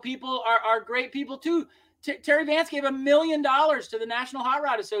 motorcycle people are great people too. Terry Vance gave $1 million to the National Hot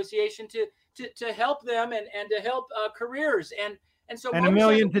Rod Association to help them and to help careers. And so $1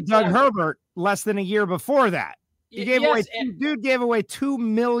 million to Doug Herbert less than a year before that. He gave away $2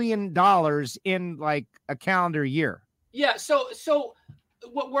 million in like a calendar year. Yeah. So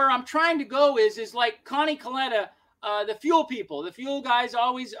where I'm trying to go is like Connie Coletta, the fuel people, the fuel guys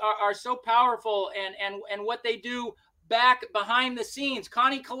always are so powerful and what they do back behind the scenes.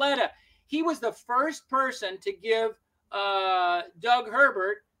 Connie Coletta, he was the first person to give Doug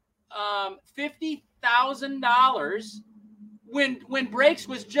Herbert $50,000 when Brakes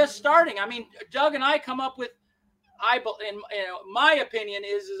was just starting. I mean, Doug and I come up with, my opinion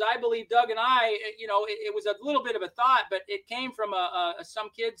is I believe Doug and I, it was a little bit of a thought, but it came from some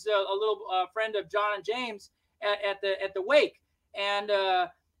kids, a little friend of John and James at the wake, and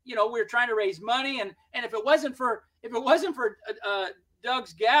we were trying to raise money, and if it wasn't for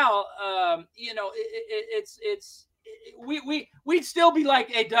Doug's gal, we'd still be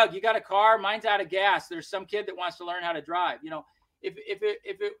like, hey Doug, you got a car? Mine's out of gas. There's some kid that wants to learn how to drive. If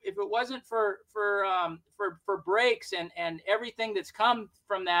it wasn't for Brakes and everything that's come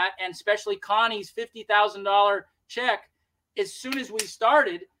from that, and especially Connie's $50,000 check, as soon as we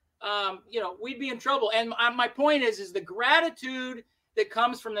started, we'd be in trouble. And my point is the gratitude that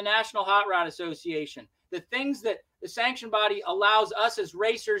comes from the National Hot Rod Association, the things that the sanction body allows us as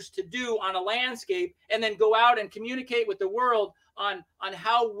racers to do on a landscape, and then go out and communicate with the world on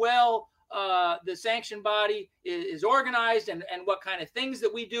how well the sanction body is organized and what kind of things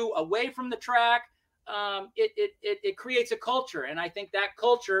that we do away from the track. It creates a culture. And I think that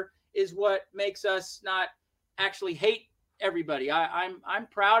culture is what makes us not actually hate everybody. I'm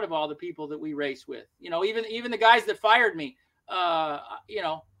proud of all the people that we race with, even the guys that fired me. I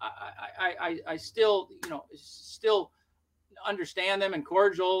still understand them and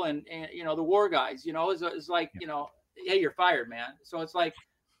cordial and the war guys, it's like, hey, you're fired, man. So it's like,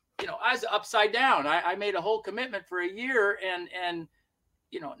 I was upside down. I made a whole commitment for a year and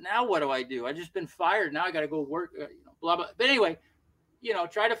now what do? I just been fired. Now I got to go work, blah, blah. But anyway,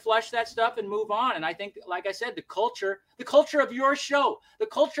 try to flush that stuff and move on. And I think, like I said, the culture of your show, the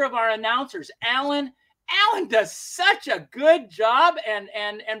culture of our announcers, Alan does such a good job. And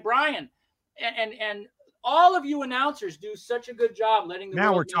Brian and all of you announcers do such a good job letting the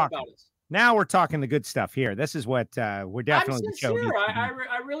world know about us. Now we're talking the good stuff here. This is what we're definitely. I'm sincere.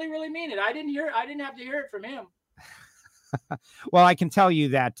 I really, really mean it. I didn't have to hear it from him. Well, I can tell you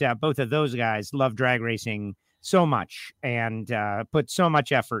that both of those guys love drag racing so much and put so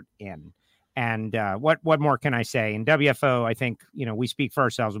much effort in. And what more can I say? In WFO, I think, we speak for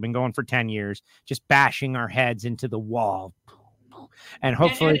ourselves. We've been going for 10 years, just bashing our heads into the wall and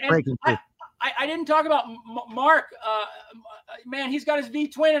hopefully breaking through. I didn't talk about Mark. Man, he's got his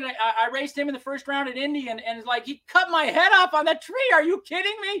V-twin, and I raced him in the first round at Indy, and it's like he cut my head off on that tree. Are you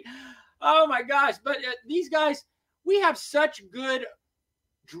kidding me? Oh, my gosh. But these guys, we have such good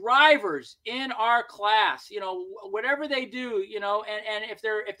drivers in our class, whatever they do, and if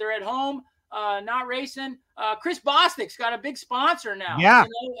they're at home, not racing, Chris Bostic's got a big sponsor now. Yeah,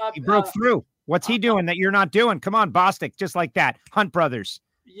 he broke through. What's he doing that you're not doing? Come on, Bostic, just like that. Hunt Brothers.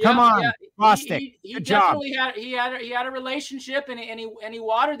 Yeah, come on, Bostic. He definitely had a relationship, and he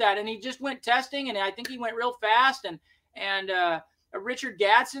watered that, and he just went testing, and I think he went real fast, and Richard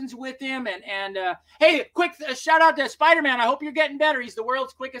Gadsden's with him, and hey, quick shout out to Spider-Man. I hope you're getting better. He's the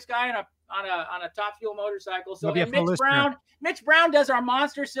world's quickest guy on a top fuel motorcycle. So Mitch Brown does our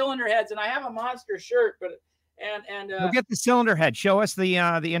monster cylinder heads, and I have a monster shirt, but we'll get the cylinder head. Show us the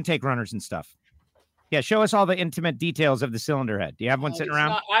intake runners and stuff. Yeah, show us all the intimate details of the cylinder head. Do you have one sitting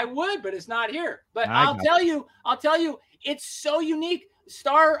around? I would, but it's not here. But I'll tell you, it's so unique.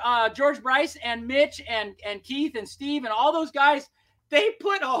 George Bryce and Mitch and Keith and Steve and all those guys, they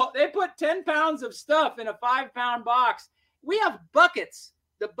put 10 pounds of stuff in a 5-pound box. We have buckets.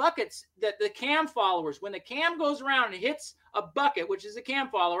 The buckets that the cam followers, when the cam goes around and hits a bucket, which is a cam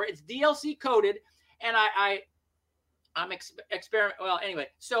follower, it's DLC coded, and I'm experiment. Well, anyway,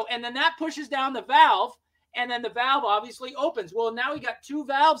 so, and then that pushes down the valve, and then the valve obviously opens. Well, now we got 2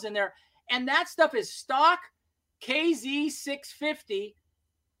 valves in there, And that stuff is stock KZ 650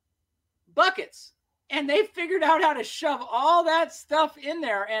 buckets. And they figured out how to shove all that stuff in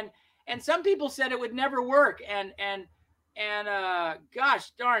there. And some people said it would never work. And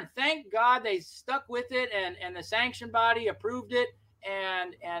gosh darn, thank God they stuck with it, and the sanction body approved it.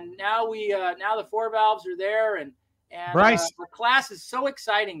 And now now the 4 valves are there, and Bryce, the class is so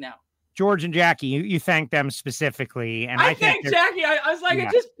exciting now. George and Jackie, you thank them specifically. And I thank Jackie. I was like, It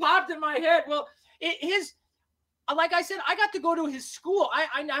just popped in my head. Well, like I said, I got to go to his school.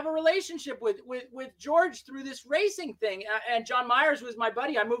 I have a relationship with George through this racing thing. And John Myers was my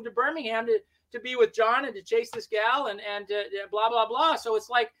buddy. I moved to Birmingham to be with John and to chase this gal and blah, blah, blah. So it's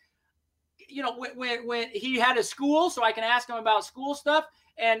like, when he had a school, so I can ask him about school stuff.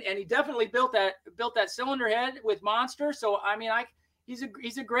 And he definitely built that cylinder head with Monster. So, I mean, he's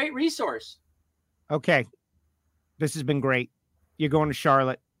a great resource. Okay. This has been great. You're going to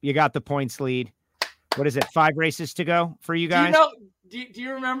Charlotte. You got the points lead. What is it? 5 races to go for you guys? Do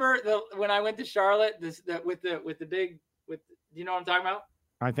you remember when I went to Charlotte? With the big. Do you know what I'm talking about?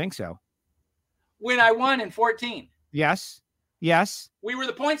 I think so. When I won in 14. Yes. We were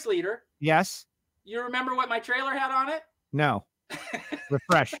the points leader. Yes. You remember what my trailer had on it? No.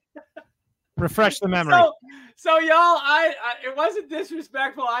 Refresh the memory. So y'all, it wasn't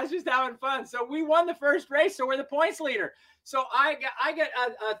disrespectful. I was just having fun. So we won the first race. So we're the points leader. So I get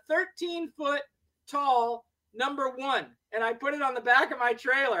a 13-foot tall number 1, and I put it on the back of my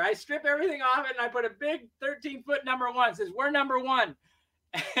trailer. I strip everything off it, and I put a big 13-foot number 1. It says we're number 1,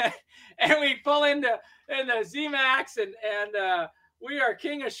 and we pull into Z-Max, and we are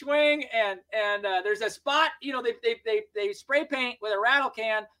king of swing. And there's a spot, they spray paint with a rattle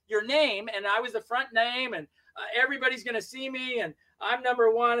can your name, and I was the front name, and everybody's gonna see me, and I'm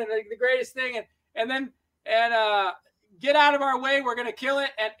number 1, and the greatest thing, and then get out of our way, we're gonna kill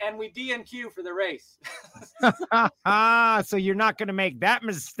it, and we DNQ for the race. So you're not gonna make that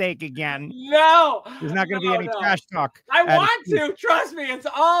mistake again. No, there's not gonna be any trash talk. I want to, trust me. It's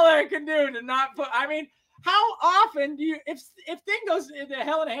all I can do to not put. I mean, how often do you, if thing goes into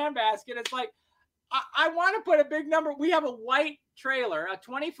hell in a handbasket, it's like I want to put a big number. We have a white trailer, a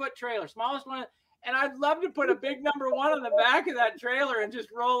 20-foot trailer, smallest one, and I'd love to put a big number 1 on the back of that trailer and just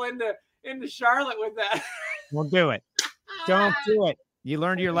roll into Charlotte with that. Don't do it. Don't do it. You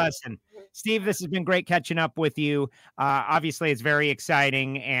learned your lesson. Steve, this has been great catching up with you. Obviously, it's very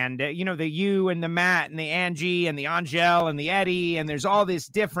exciting. And, the you and the Matt and the Angie and the Angel and the Eddie, and there's all this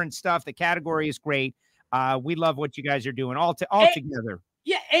different stuff. The category is great. We love what you guys are doing all together.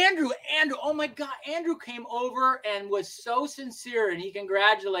 Yeah, Andrew, oh my God, Andrew came over and was so sincere, and he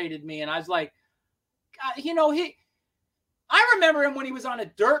congratulated me. And I was like, God, I remember him when he was on a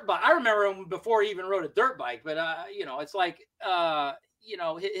dirt bike. I remember him before he even rode a dirt bike. But it's like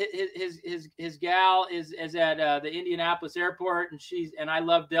his gal is at the Indianapolis airport, and I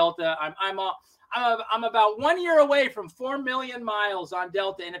love Delta. I'm about 1 year away from 4 million miles on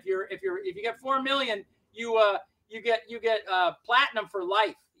Delta, and if you get 4 million, you get platinum for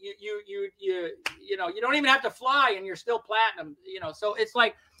life. You don't even have to fly, and you're still platinum. So it's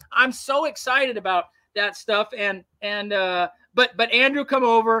like I'm so excited about that stuff, but Andrew come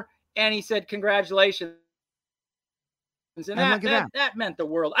over and he said congratulations, and that meant the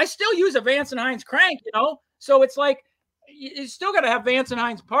world. I still use a Vance and Hines crank, so it's like you still got to have Vance and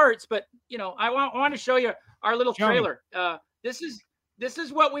Hines parts, but I want to show you our little trailer. This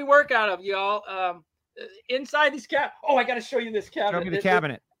is what we work out of, y'all. Inside these I got to show you this cabinet. Show me the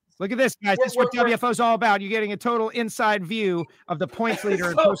cabinet. Look at this, guys. This is what WFO is all about. You're getting a total inside view of the points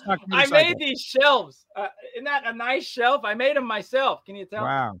leader. I made these shelves. Isn't that a nice shelf? I made them myself. Can you tell?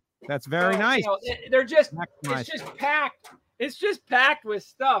 Wow, that's very nice. They're just it's just packed. It's just packed with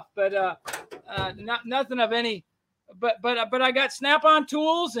stuff, but nothing of any. But I got Snap-on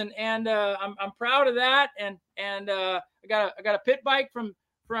tools, and I'm proud of that. And I got a pit bike from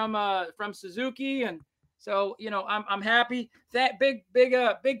Suzuki, and so I'm happy. That big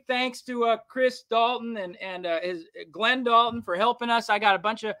thanks to Chris Dalton and his Glenn Dalton for helping us. I got a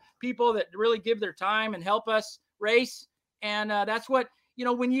bunch of people that really give their time and help us race, and that's what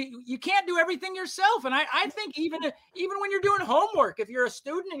when you can't do everything yourself. And I think even when you're doing homework, if you're a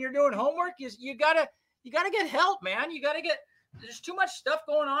student and you're doing homework, you gotta get help, man. There's too much stuff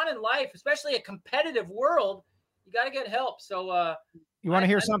going on in life, especially a competitive world. You gotta get help. So you want to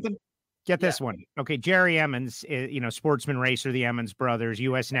hear something? Get this one. Okay, Jerry Emmons, sportsman racer, the Emmons brothers,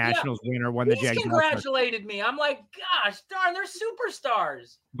 U.S. Nationals winner, won the He's Jag. congratulated me. I'm like, gosh darn, they're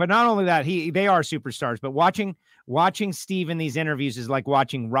superstars. But not only that, they are superstars. But watching Steve in these interviews is like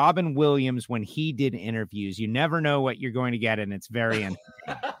watching Robin Williams when he did interviews. You never know what you're going to get, and it's very entertaining.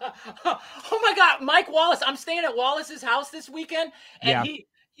 Oh my God, Mike Wallace! I'm staying at Wallace's house this weekend, and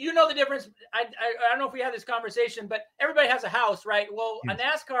you know the difference. I don't know if we had this conversation, but everybody has a house, right? Well, a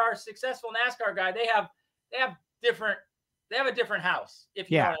successful NASCAR guy, they have a different house, if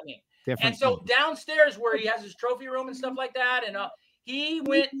you know what I mean. And so downstairs where he has his trophy room and stuff like that, and he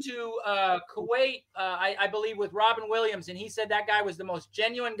went to Kuwait, I believe, with Robin Williams, and he said that guy was the most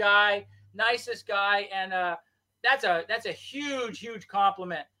genuine guy, nicest guy, and that's a huge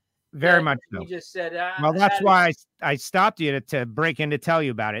compliment. Very much so. He just said, well, that's why I stopped you to break in to tell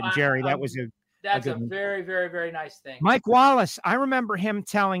you about it. And Jerry, that's a very, very, very nice thing. Mike Wallace, I remember him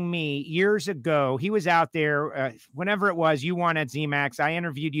telling me years ago, he was out there, whenever it was, you won at ZMAX. I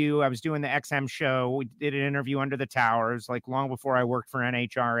interviewed you. I was doing the XM show. We did an interview under the towers, like long before I worked for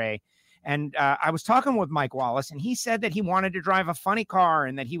NHRA. And I was talking with Mike Wallace, and he said that he wanted to drive a funny car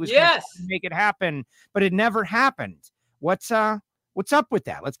and that he was going to make it happen, but it never happened. What's up with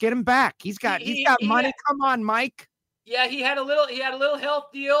that? Let's get him back. He's got money. Come on, Mike. Yeah, he had a little health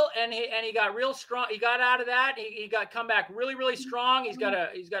deal, and he got real strong. He got out of that. He got come back really strong. He's got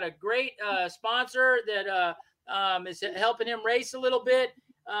a great sponsor that is helping him race a little bit.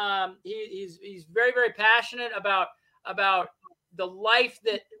 He's very, very passionate about the life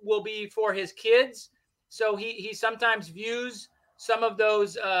that will be for his kids. So he sometimes views some of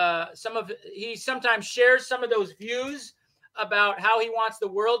those he sometimes shares some of those views about how he wants the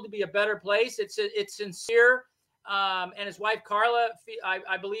world to be a better place. It's sincere. And his wife, Carla,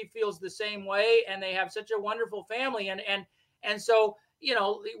 I believe, feels the same way. And they have such a wonderful family. And so,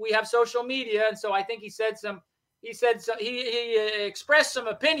 we have social media. And so I think he expressed some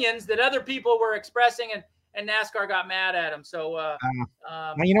opinions that other people were expressing, and NASCAR got mad at him. So,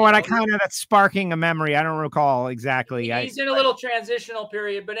 you know what? That's sparking a memory. I don't recall exactly. He's in a little transitional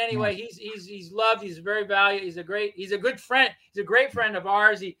period, but anyway, he's loved. He's very valued. He's a good friend. He's a great friend of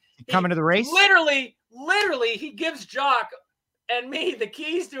ours. He coming to the race. Literally, he gives Jock and me the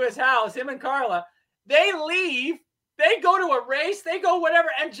keys to his house. Him and Carla. They leave. They go to a race. They go whatever.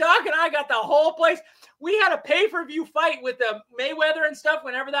 And Jock and I got the whole place. We had a pay-per-view fight with the Mayweather and stuff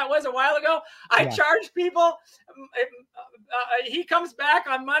whenever that was a while ago. I charged people. He comes back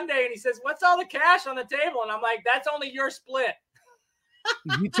on Monday and he says, "What's all the cash on the table?" And I'm like, "That's only your split."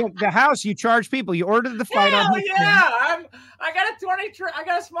 You took the house. You charged people. You ordered the fight. Hell yeah! I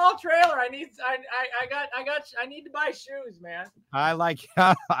got a small trailer. I need to buy shoes, man. I like it.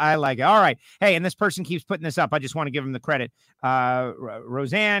 All right. Hey, and this person keeps putting this up. I just want to give him the credit.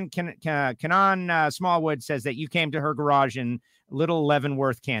 Roseanne Kanan Smallwood says that you came to her garage in Little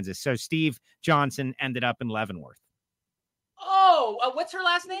Leavenworth, Kansas. So Steve Johnson ended up in Leavenworth. Oh, what's her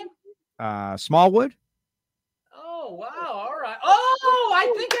last name? Smallwood. Oh, wow. All right. Oh, I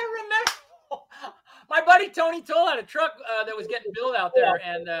think I remember. My buddy Tony Toll had a truck that was getting built out there.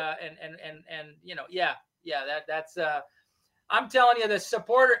 And that's I'm telling you, the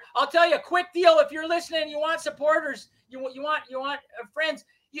supporter. I'll tell you a quick deal. If you're listening, you want supporters, you want friends,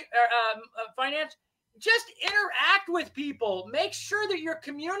 finance, just interact with people. Make sure that you're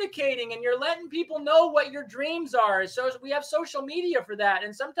communicating and you're letting people know what your dreams are. So we have social media for that.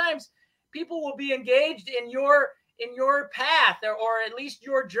 And sometimes people will be engaged in your path or at least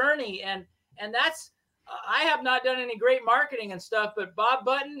your journey. And that's, I have not done any great marketing and stuff, but Bob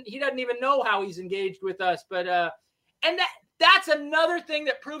Button, he doesn't even know how he's engaged with us. But, and that's another thing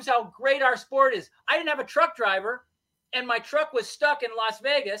that proves how great our sport is. I didn't have a truck driver and my truck was stuck in Las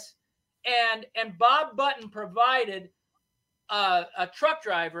Vegas, and Bob Button provided a truck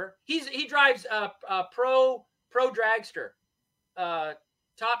driver. He drives a pro dragster,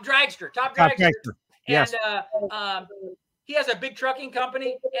 top dragster. Yes. And he has a big trucking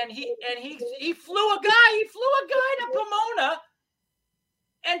company, and he flew a guy to Pomona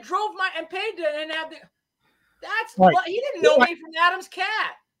and drove and paid to and had the. That's right. He didn't know me from Adam's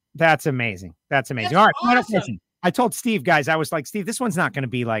cat. That's amazing. All right, awesome. I told Steve, guys, I was like, Steve, this one's not going to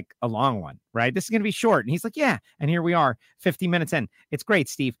be like a long one, right? This is going to be short. And he's like, yeah. And here we are, 50 minutes in. It's great,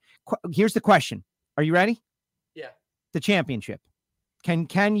 Steve. Here's the question. Are you ready? Yeah. The championship.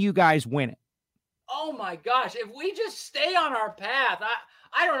 Can you guys win it? Oh my gosh. If we just stay on our path,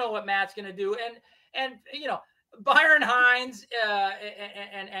 I don't know what Matt's going to do. And Byron Hines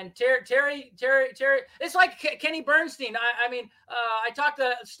and Terry. It's like Kenny Bernstein. I talked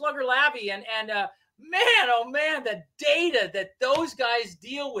to Slugger Labby and man, oh man, the data that those guys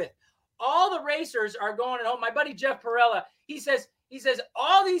deal with. all the racers are going home. My buddy Jeff Perella, he says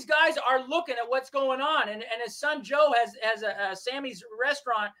all these guys are looking at what's going on, and his son Joe has a Sammy's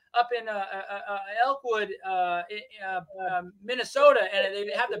restaurant up in Elkwood, Minnesota, and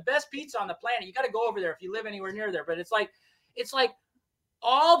they have the best pizza on the planet. You got to go over there if you live anywhere near there. But it's like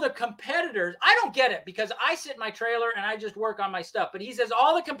all the competitors. I don't get it because I sit in my trailer and I just work on my stuff. But he says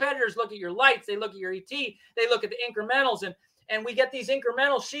all the competitors look at your lights, they look at your ET, they look at the incrementals, and we get these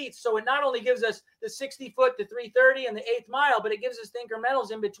incremental sheets. So it not only gives us the 60 foot to 330 and the 8th mile, but it gives us the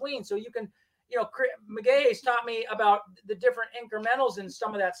incrementals in between. So you can, McGahey's taught me about the different incrementals and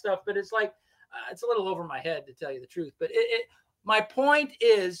some of that stuff, but it's like, it's a little over my head to tell you the truth. But my point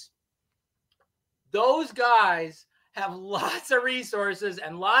is those guys have lots of resources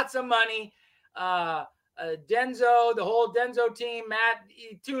and lots of money. Denzo, the whole Denzo team, Matt,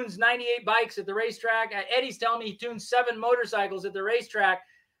 he tunes 98 bikes at the racetrack. Eddie's telling me he tunes 7 motorcycles at the racetrack.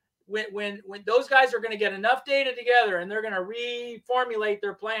 When those guys are going to get enough data together and they're going to reformulate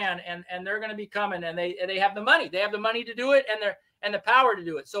their plan and they're going to be coming, and they have the money. They have the money to do it and the power to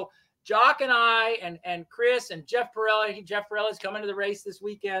do it. So Jock and I and Chris and Jeff Perella. Jeff Perella's coming to the race this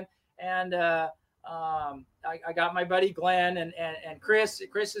weekend, and I got my buddy Glenn and Chris.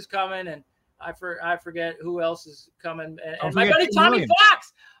 Chris is coming, and I forget who else is coming. And my buddy Tommy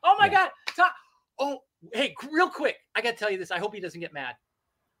Fox. Oh my God. Oh, hey, real quick. I got to tell you this. I hope he doesn't get mad.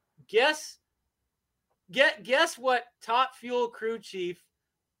 Guess what Top Fuel crew chief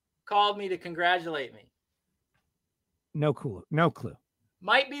called me to congratulate me? No clue.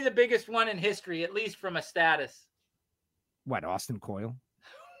 Might be the biggest one in history, at least from a status. What, Austin Coyle?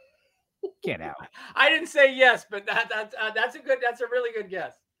 Get out. I didn't say yes, but that's a really good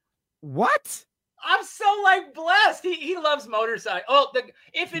guess. What? I'm so blessed. He loves motorcycles. Oh,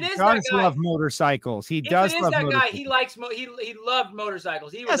 if it is that guy, love motorcycles. He does love that guy. He likes he loved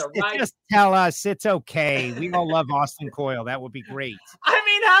motorcycles. He was a rider. Just tell us it's okay. We all love Austin Coyle. That would be great. I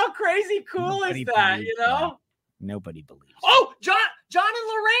mean, how crazy cool is that? Nobody believes. Oh, John and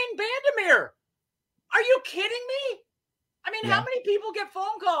Lorraine Vandermeer. Are you kidding me? I mean, how many people get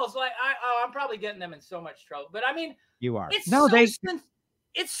phone calls? I'm probably getting them in so much trouble. But I mean, you are.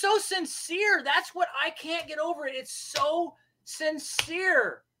 It's so sincere. That's what I can't get over it. It's so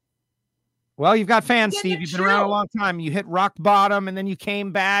sincere. Well, you've got fans, Steve. You've been around a long time. You hit rock bottom and then you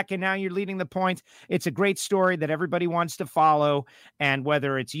came back and now you're leading the points. It's a great story that everybody wants to follow. And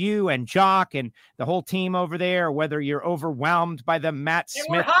whether it's you and Jock and the whole team over there, or whether you're overwhelmed by the Matt Smith.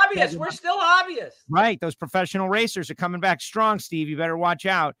 We're hobbyists. We're still hobbyists. Right. Those professional racers are coming back strong, Steve. You better watch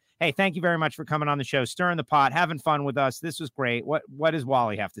out. Hey, thank you very much for coming on the show, stirring the pot, having fun with us. This was great. What does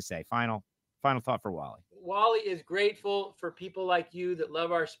Wally have to say? Final thought for Wally. Wally is grateful for people like you that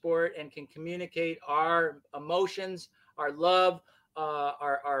love our sport and can communicate our emotions, our love,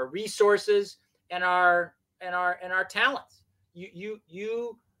 our resources, and our talents.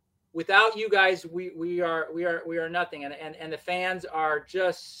 You without you guys, we are nothing. And the fans are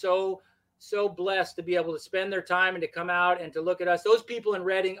just so blessed to be able to spend their time and to come out and to look at us. Those people in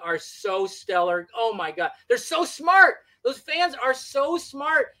Reading are so stellar. Oh my God. They're so smart. Those fans are so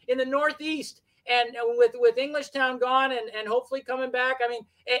smart in the Northeast. And with Englishtown gone and hopefully coming back. I mean,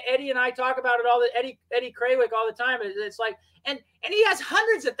 Eddie and I talk about it all. Eddie Krawick all the time. It's like, and he has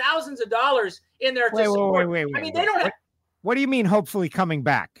hundreds of thousands of dollars in there to support. Wait. I mean, they don't have. What do you mean? Hopefully coming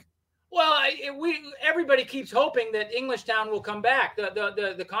back? Well, everybody keeps hoping that Englishtown will come back.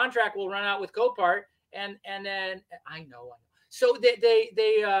 The contract will run out with Copart, and then I know. So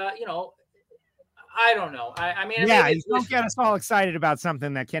they I don't know. I mean, you don't get us all excited about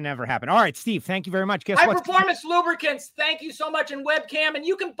something that can never happen. All right, Steve, thank you very much. Guess what? High Performance Lubricants, thank you so much. And Webcam, and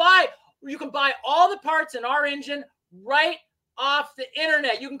you can buy all the parts in our engine right off the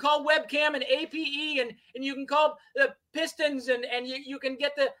internet. You can call Webcam and APE, and you can call the pistons, and you can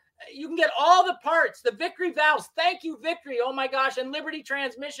get all the parts. The Victory valves, thank you, Victory. Oh my gosh, and Liberty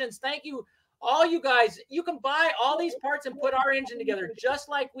transmissions, thank you, all you guys. You can buy all these parts and put our engine together just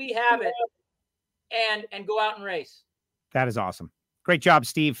like we have it. And go out and race. That is awesome. Great job,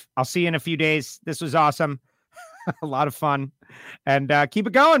 Steve. I'll see you in a few days. This was awesome. A lot of fun. And keep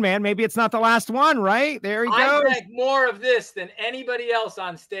it going, man. Maybe it's not the last one, right? There he goes. I drank more of this than anybody else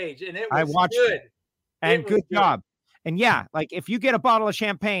on stage, and it was good. And good job. And yeah, like if you get a bottle of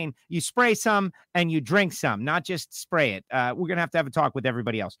champagne, you spray some and you drink some, not just spray it. We're going to have a talk with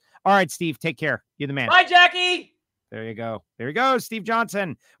everybody else. All right, Steve, take care. You're the man. Bye, Jackie. There you go. There you go. Steve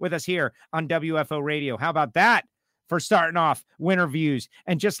Johnson with us here on WFO Radio. How about that for starting off winter views?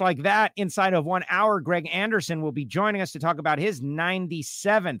 And just like that, inside of 1 hour, Greg Anderson will be joining us to talk about his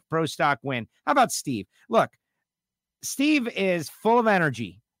 97th Pro Stock win. How about Steve? Look, Steve is full of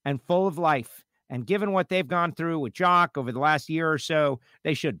energy and full of life. And given what they've gone through with Jock over the last year or so,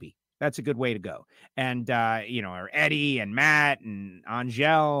 they should be. That's a good way to go. And, are Eddie and Matt and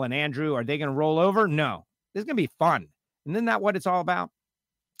Angel and Andrew, are they going to roll over? No. This is going to be fun. And isn't that what it's all about?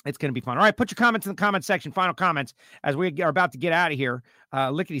 It's going to be fun. All right, put your comments in the comment section, final comments, as we are about to get out of here,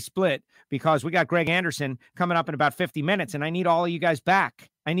 lickety-split, because we got Greg Anderson coming up in about 50 minutes, and I need all of you guys back.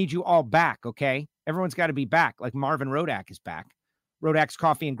 I need you all back, okay? Everyone's got to be back, like Marvin Rodak is back.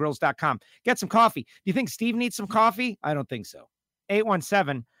 Rodak'sCoffeeandGrills.com. Get some coffee. Do you think Steve needs some coffee? I don't think so.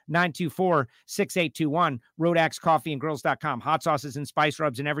 817-924-6821. Rodak'sCoffeeandGrills.com. Hot sauces and spice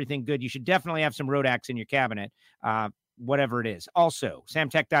rubs and everything good. You should definitely have some Rodak's in your cabinet. Whatever it is. Also,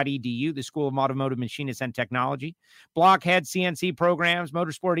 samtech.edu, the School of Automotive Machinists and Technology. Blockhead, CNC programs,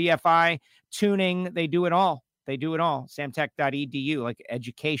 Motorsport EFI, tuning, they do it all. They do it all. Samtech.edu, like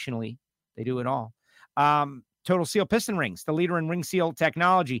educationally, they do it all. Total Seal Piston Rings, the leader in ring seal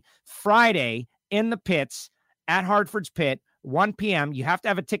technology. Friday in the pits at Hartford's pit, 1 p.m. You have to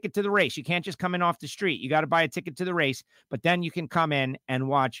have a ticket to the race. You can't just come in off the street. You got to buy a ticket to the race, but then you can come in and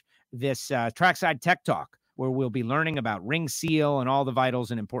watch this Trackside Tech Talk, where we'll be learning about ring seal and all the vitals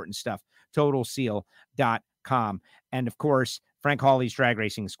and important stuff. TotalSeal.com. And of course, Frank Hawley's Drag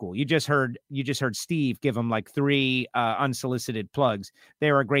Racing School. You just heard Steve give them like 3 unsolicited plugs.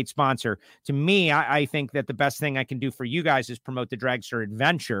 They're a great sponsor. To me, I think that the best thing I can do for you guys is promote the Dragster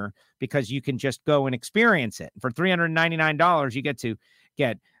Adventure, because you can just go and experience it. For $399, you get to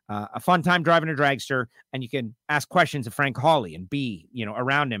get a fun time driving a dragster, and you can ask questions of Frank Hawley and be,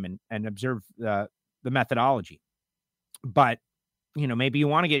 around him and observe the methodology. But, maybe you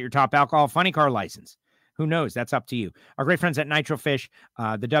want to get your top alcohol funny car license. Who knows? That's up to you. Our great friends at Nitrofish,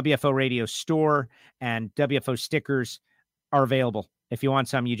 the WFO radio store, and WFO stickers are available. If you want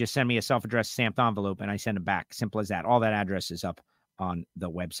some, you just send me a self-addressed stamped envelope and I send them back. Simple as that. All that address is up on the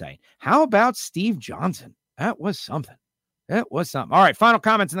website. How about Steve Johnson? That was something. That was something. All right, final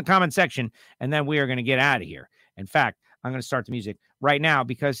comments in the comment section, and then we are going to get out of here. In fact, I'm going to start the music right now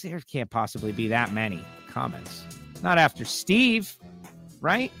because there can't possibly be that many comments. Not after Steve,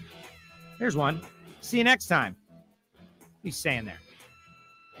 right? There's one. See you next time. He's saying there.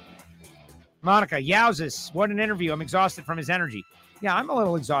 Monica, yowzes. What an interview. I'm exhausted from his energy. Yeah, I'm a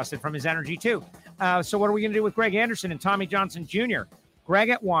little exhausted from his energy, too. So what are we going to do with Greg Anderson and Tommy Johnson Jr.? Greg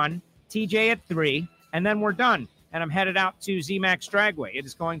at 1, TJ at 3, and then we're done. And I'm headed out to ZMAX Dragway. It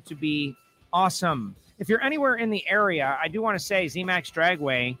is going to be awesome. If you're anywhere in the area, I do want to say ZMAX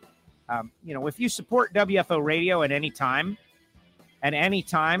Dragway, if you support WFO Radio at any time,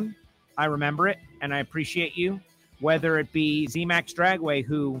 I remember it, and I appreciate you, whether it be ZMAX Dragway,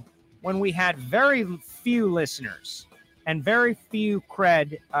 who, when we had very few listeners and very few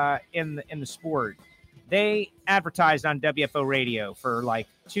cred in the sport, they advertised on WFO Radio for like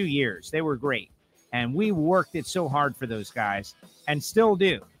 2 years. They were great, and we worked it so hard for those guys, and still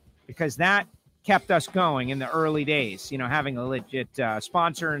do, because that kept us going in the early days, having a legit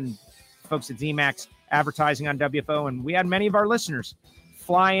sponsor and folks at ZMAX advertising on WFO, and we had many of our listeners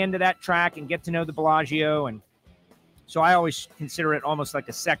fly into that track and get to know the Bellagio. And so I always consider it almost like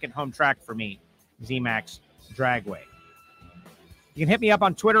a second home track for me, ZMAX Dragway. You can hit me up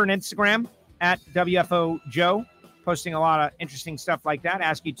on Twitter and Instagram at WFO Joe, posting a lot of interesting stuff like that.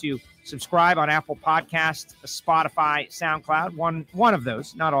 Ask you to subscribe on Apple Podcasts, Spotify, SoundCloud, one of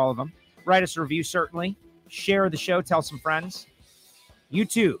those, not all of them. Write us a review, certainly. Share the show, tell some friends.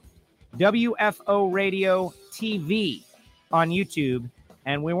 YouTube, WFO Radio TV on YouTube.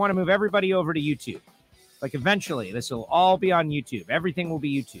 And we want to move everybody over to YouTube. Like eventually, this will all be on YouTube. Everything will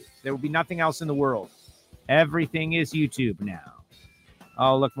be YouTube. There will be nothing else in the world. Everything is YouTube now.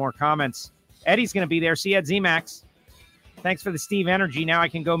 Oh, look, more comments. Eddie's going to be there. See you at ZMAX. Thanks for the Steve energy. Now I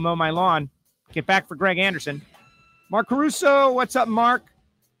can go mow my lawn. Get back for Greg Anderson. Mark Caruso, what's up, Mark?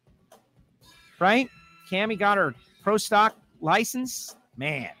 Right? Cammie got her pro stock license.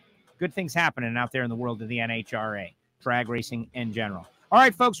 Man, good things happening out there in the world of the NHRA. Drag racing in general. All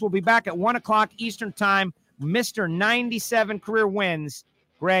right, folks, we'll be back at 1 o'clock Eastern time. Mr. 97 career wins,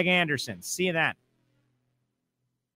 Greg Anderson. See you then.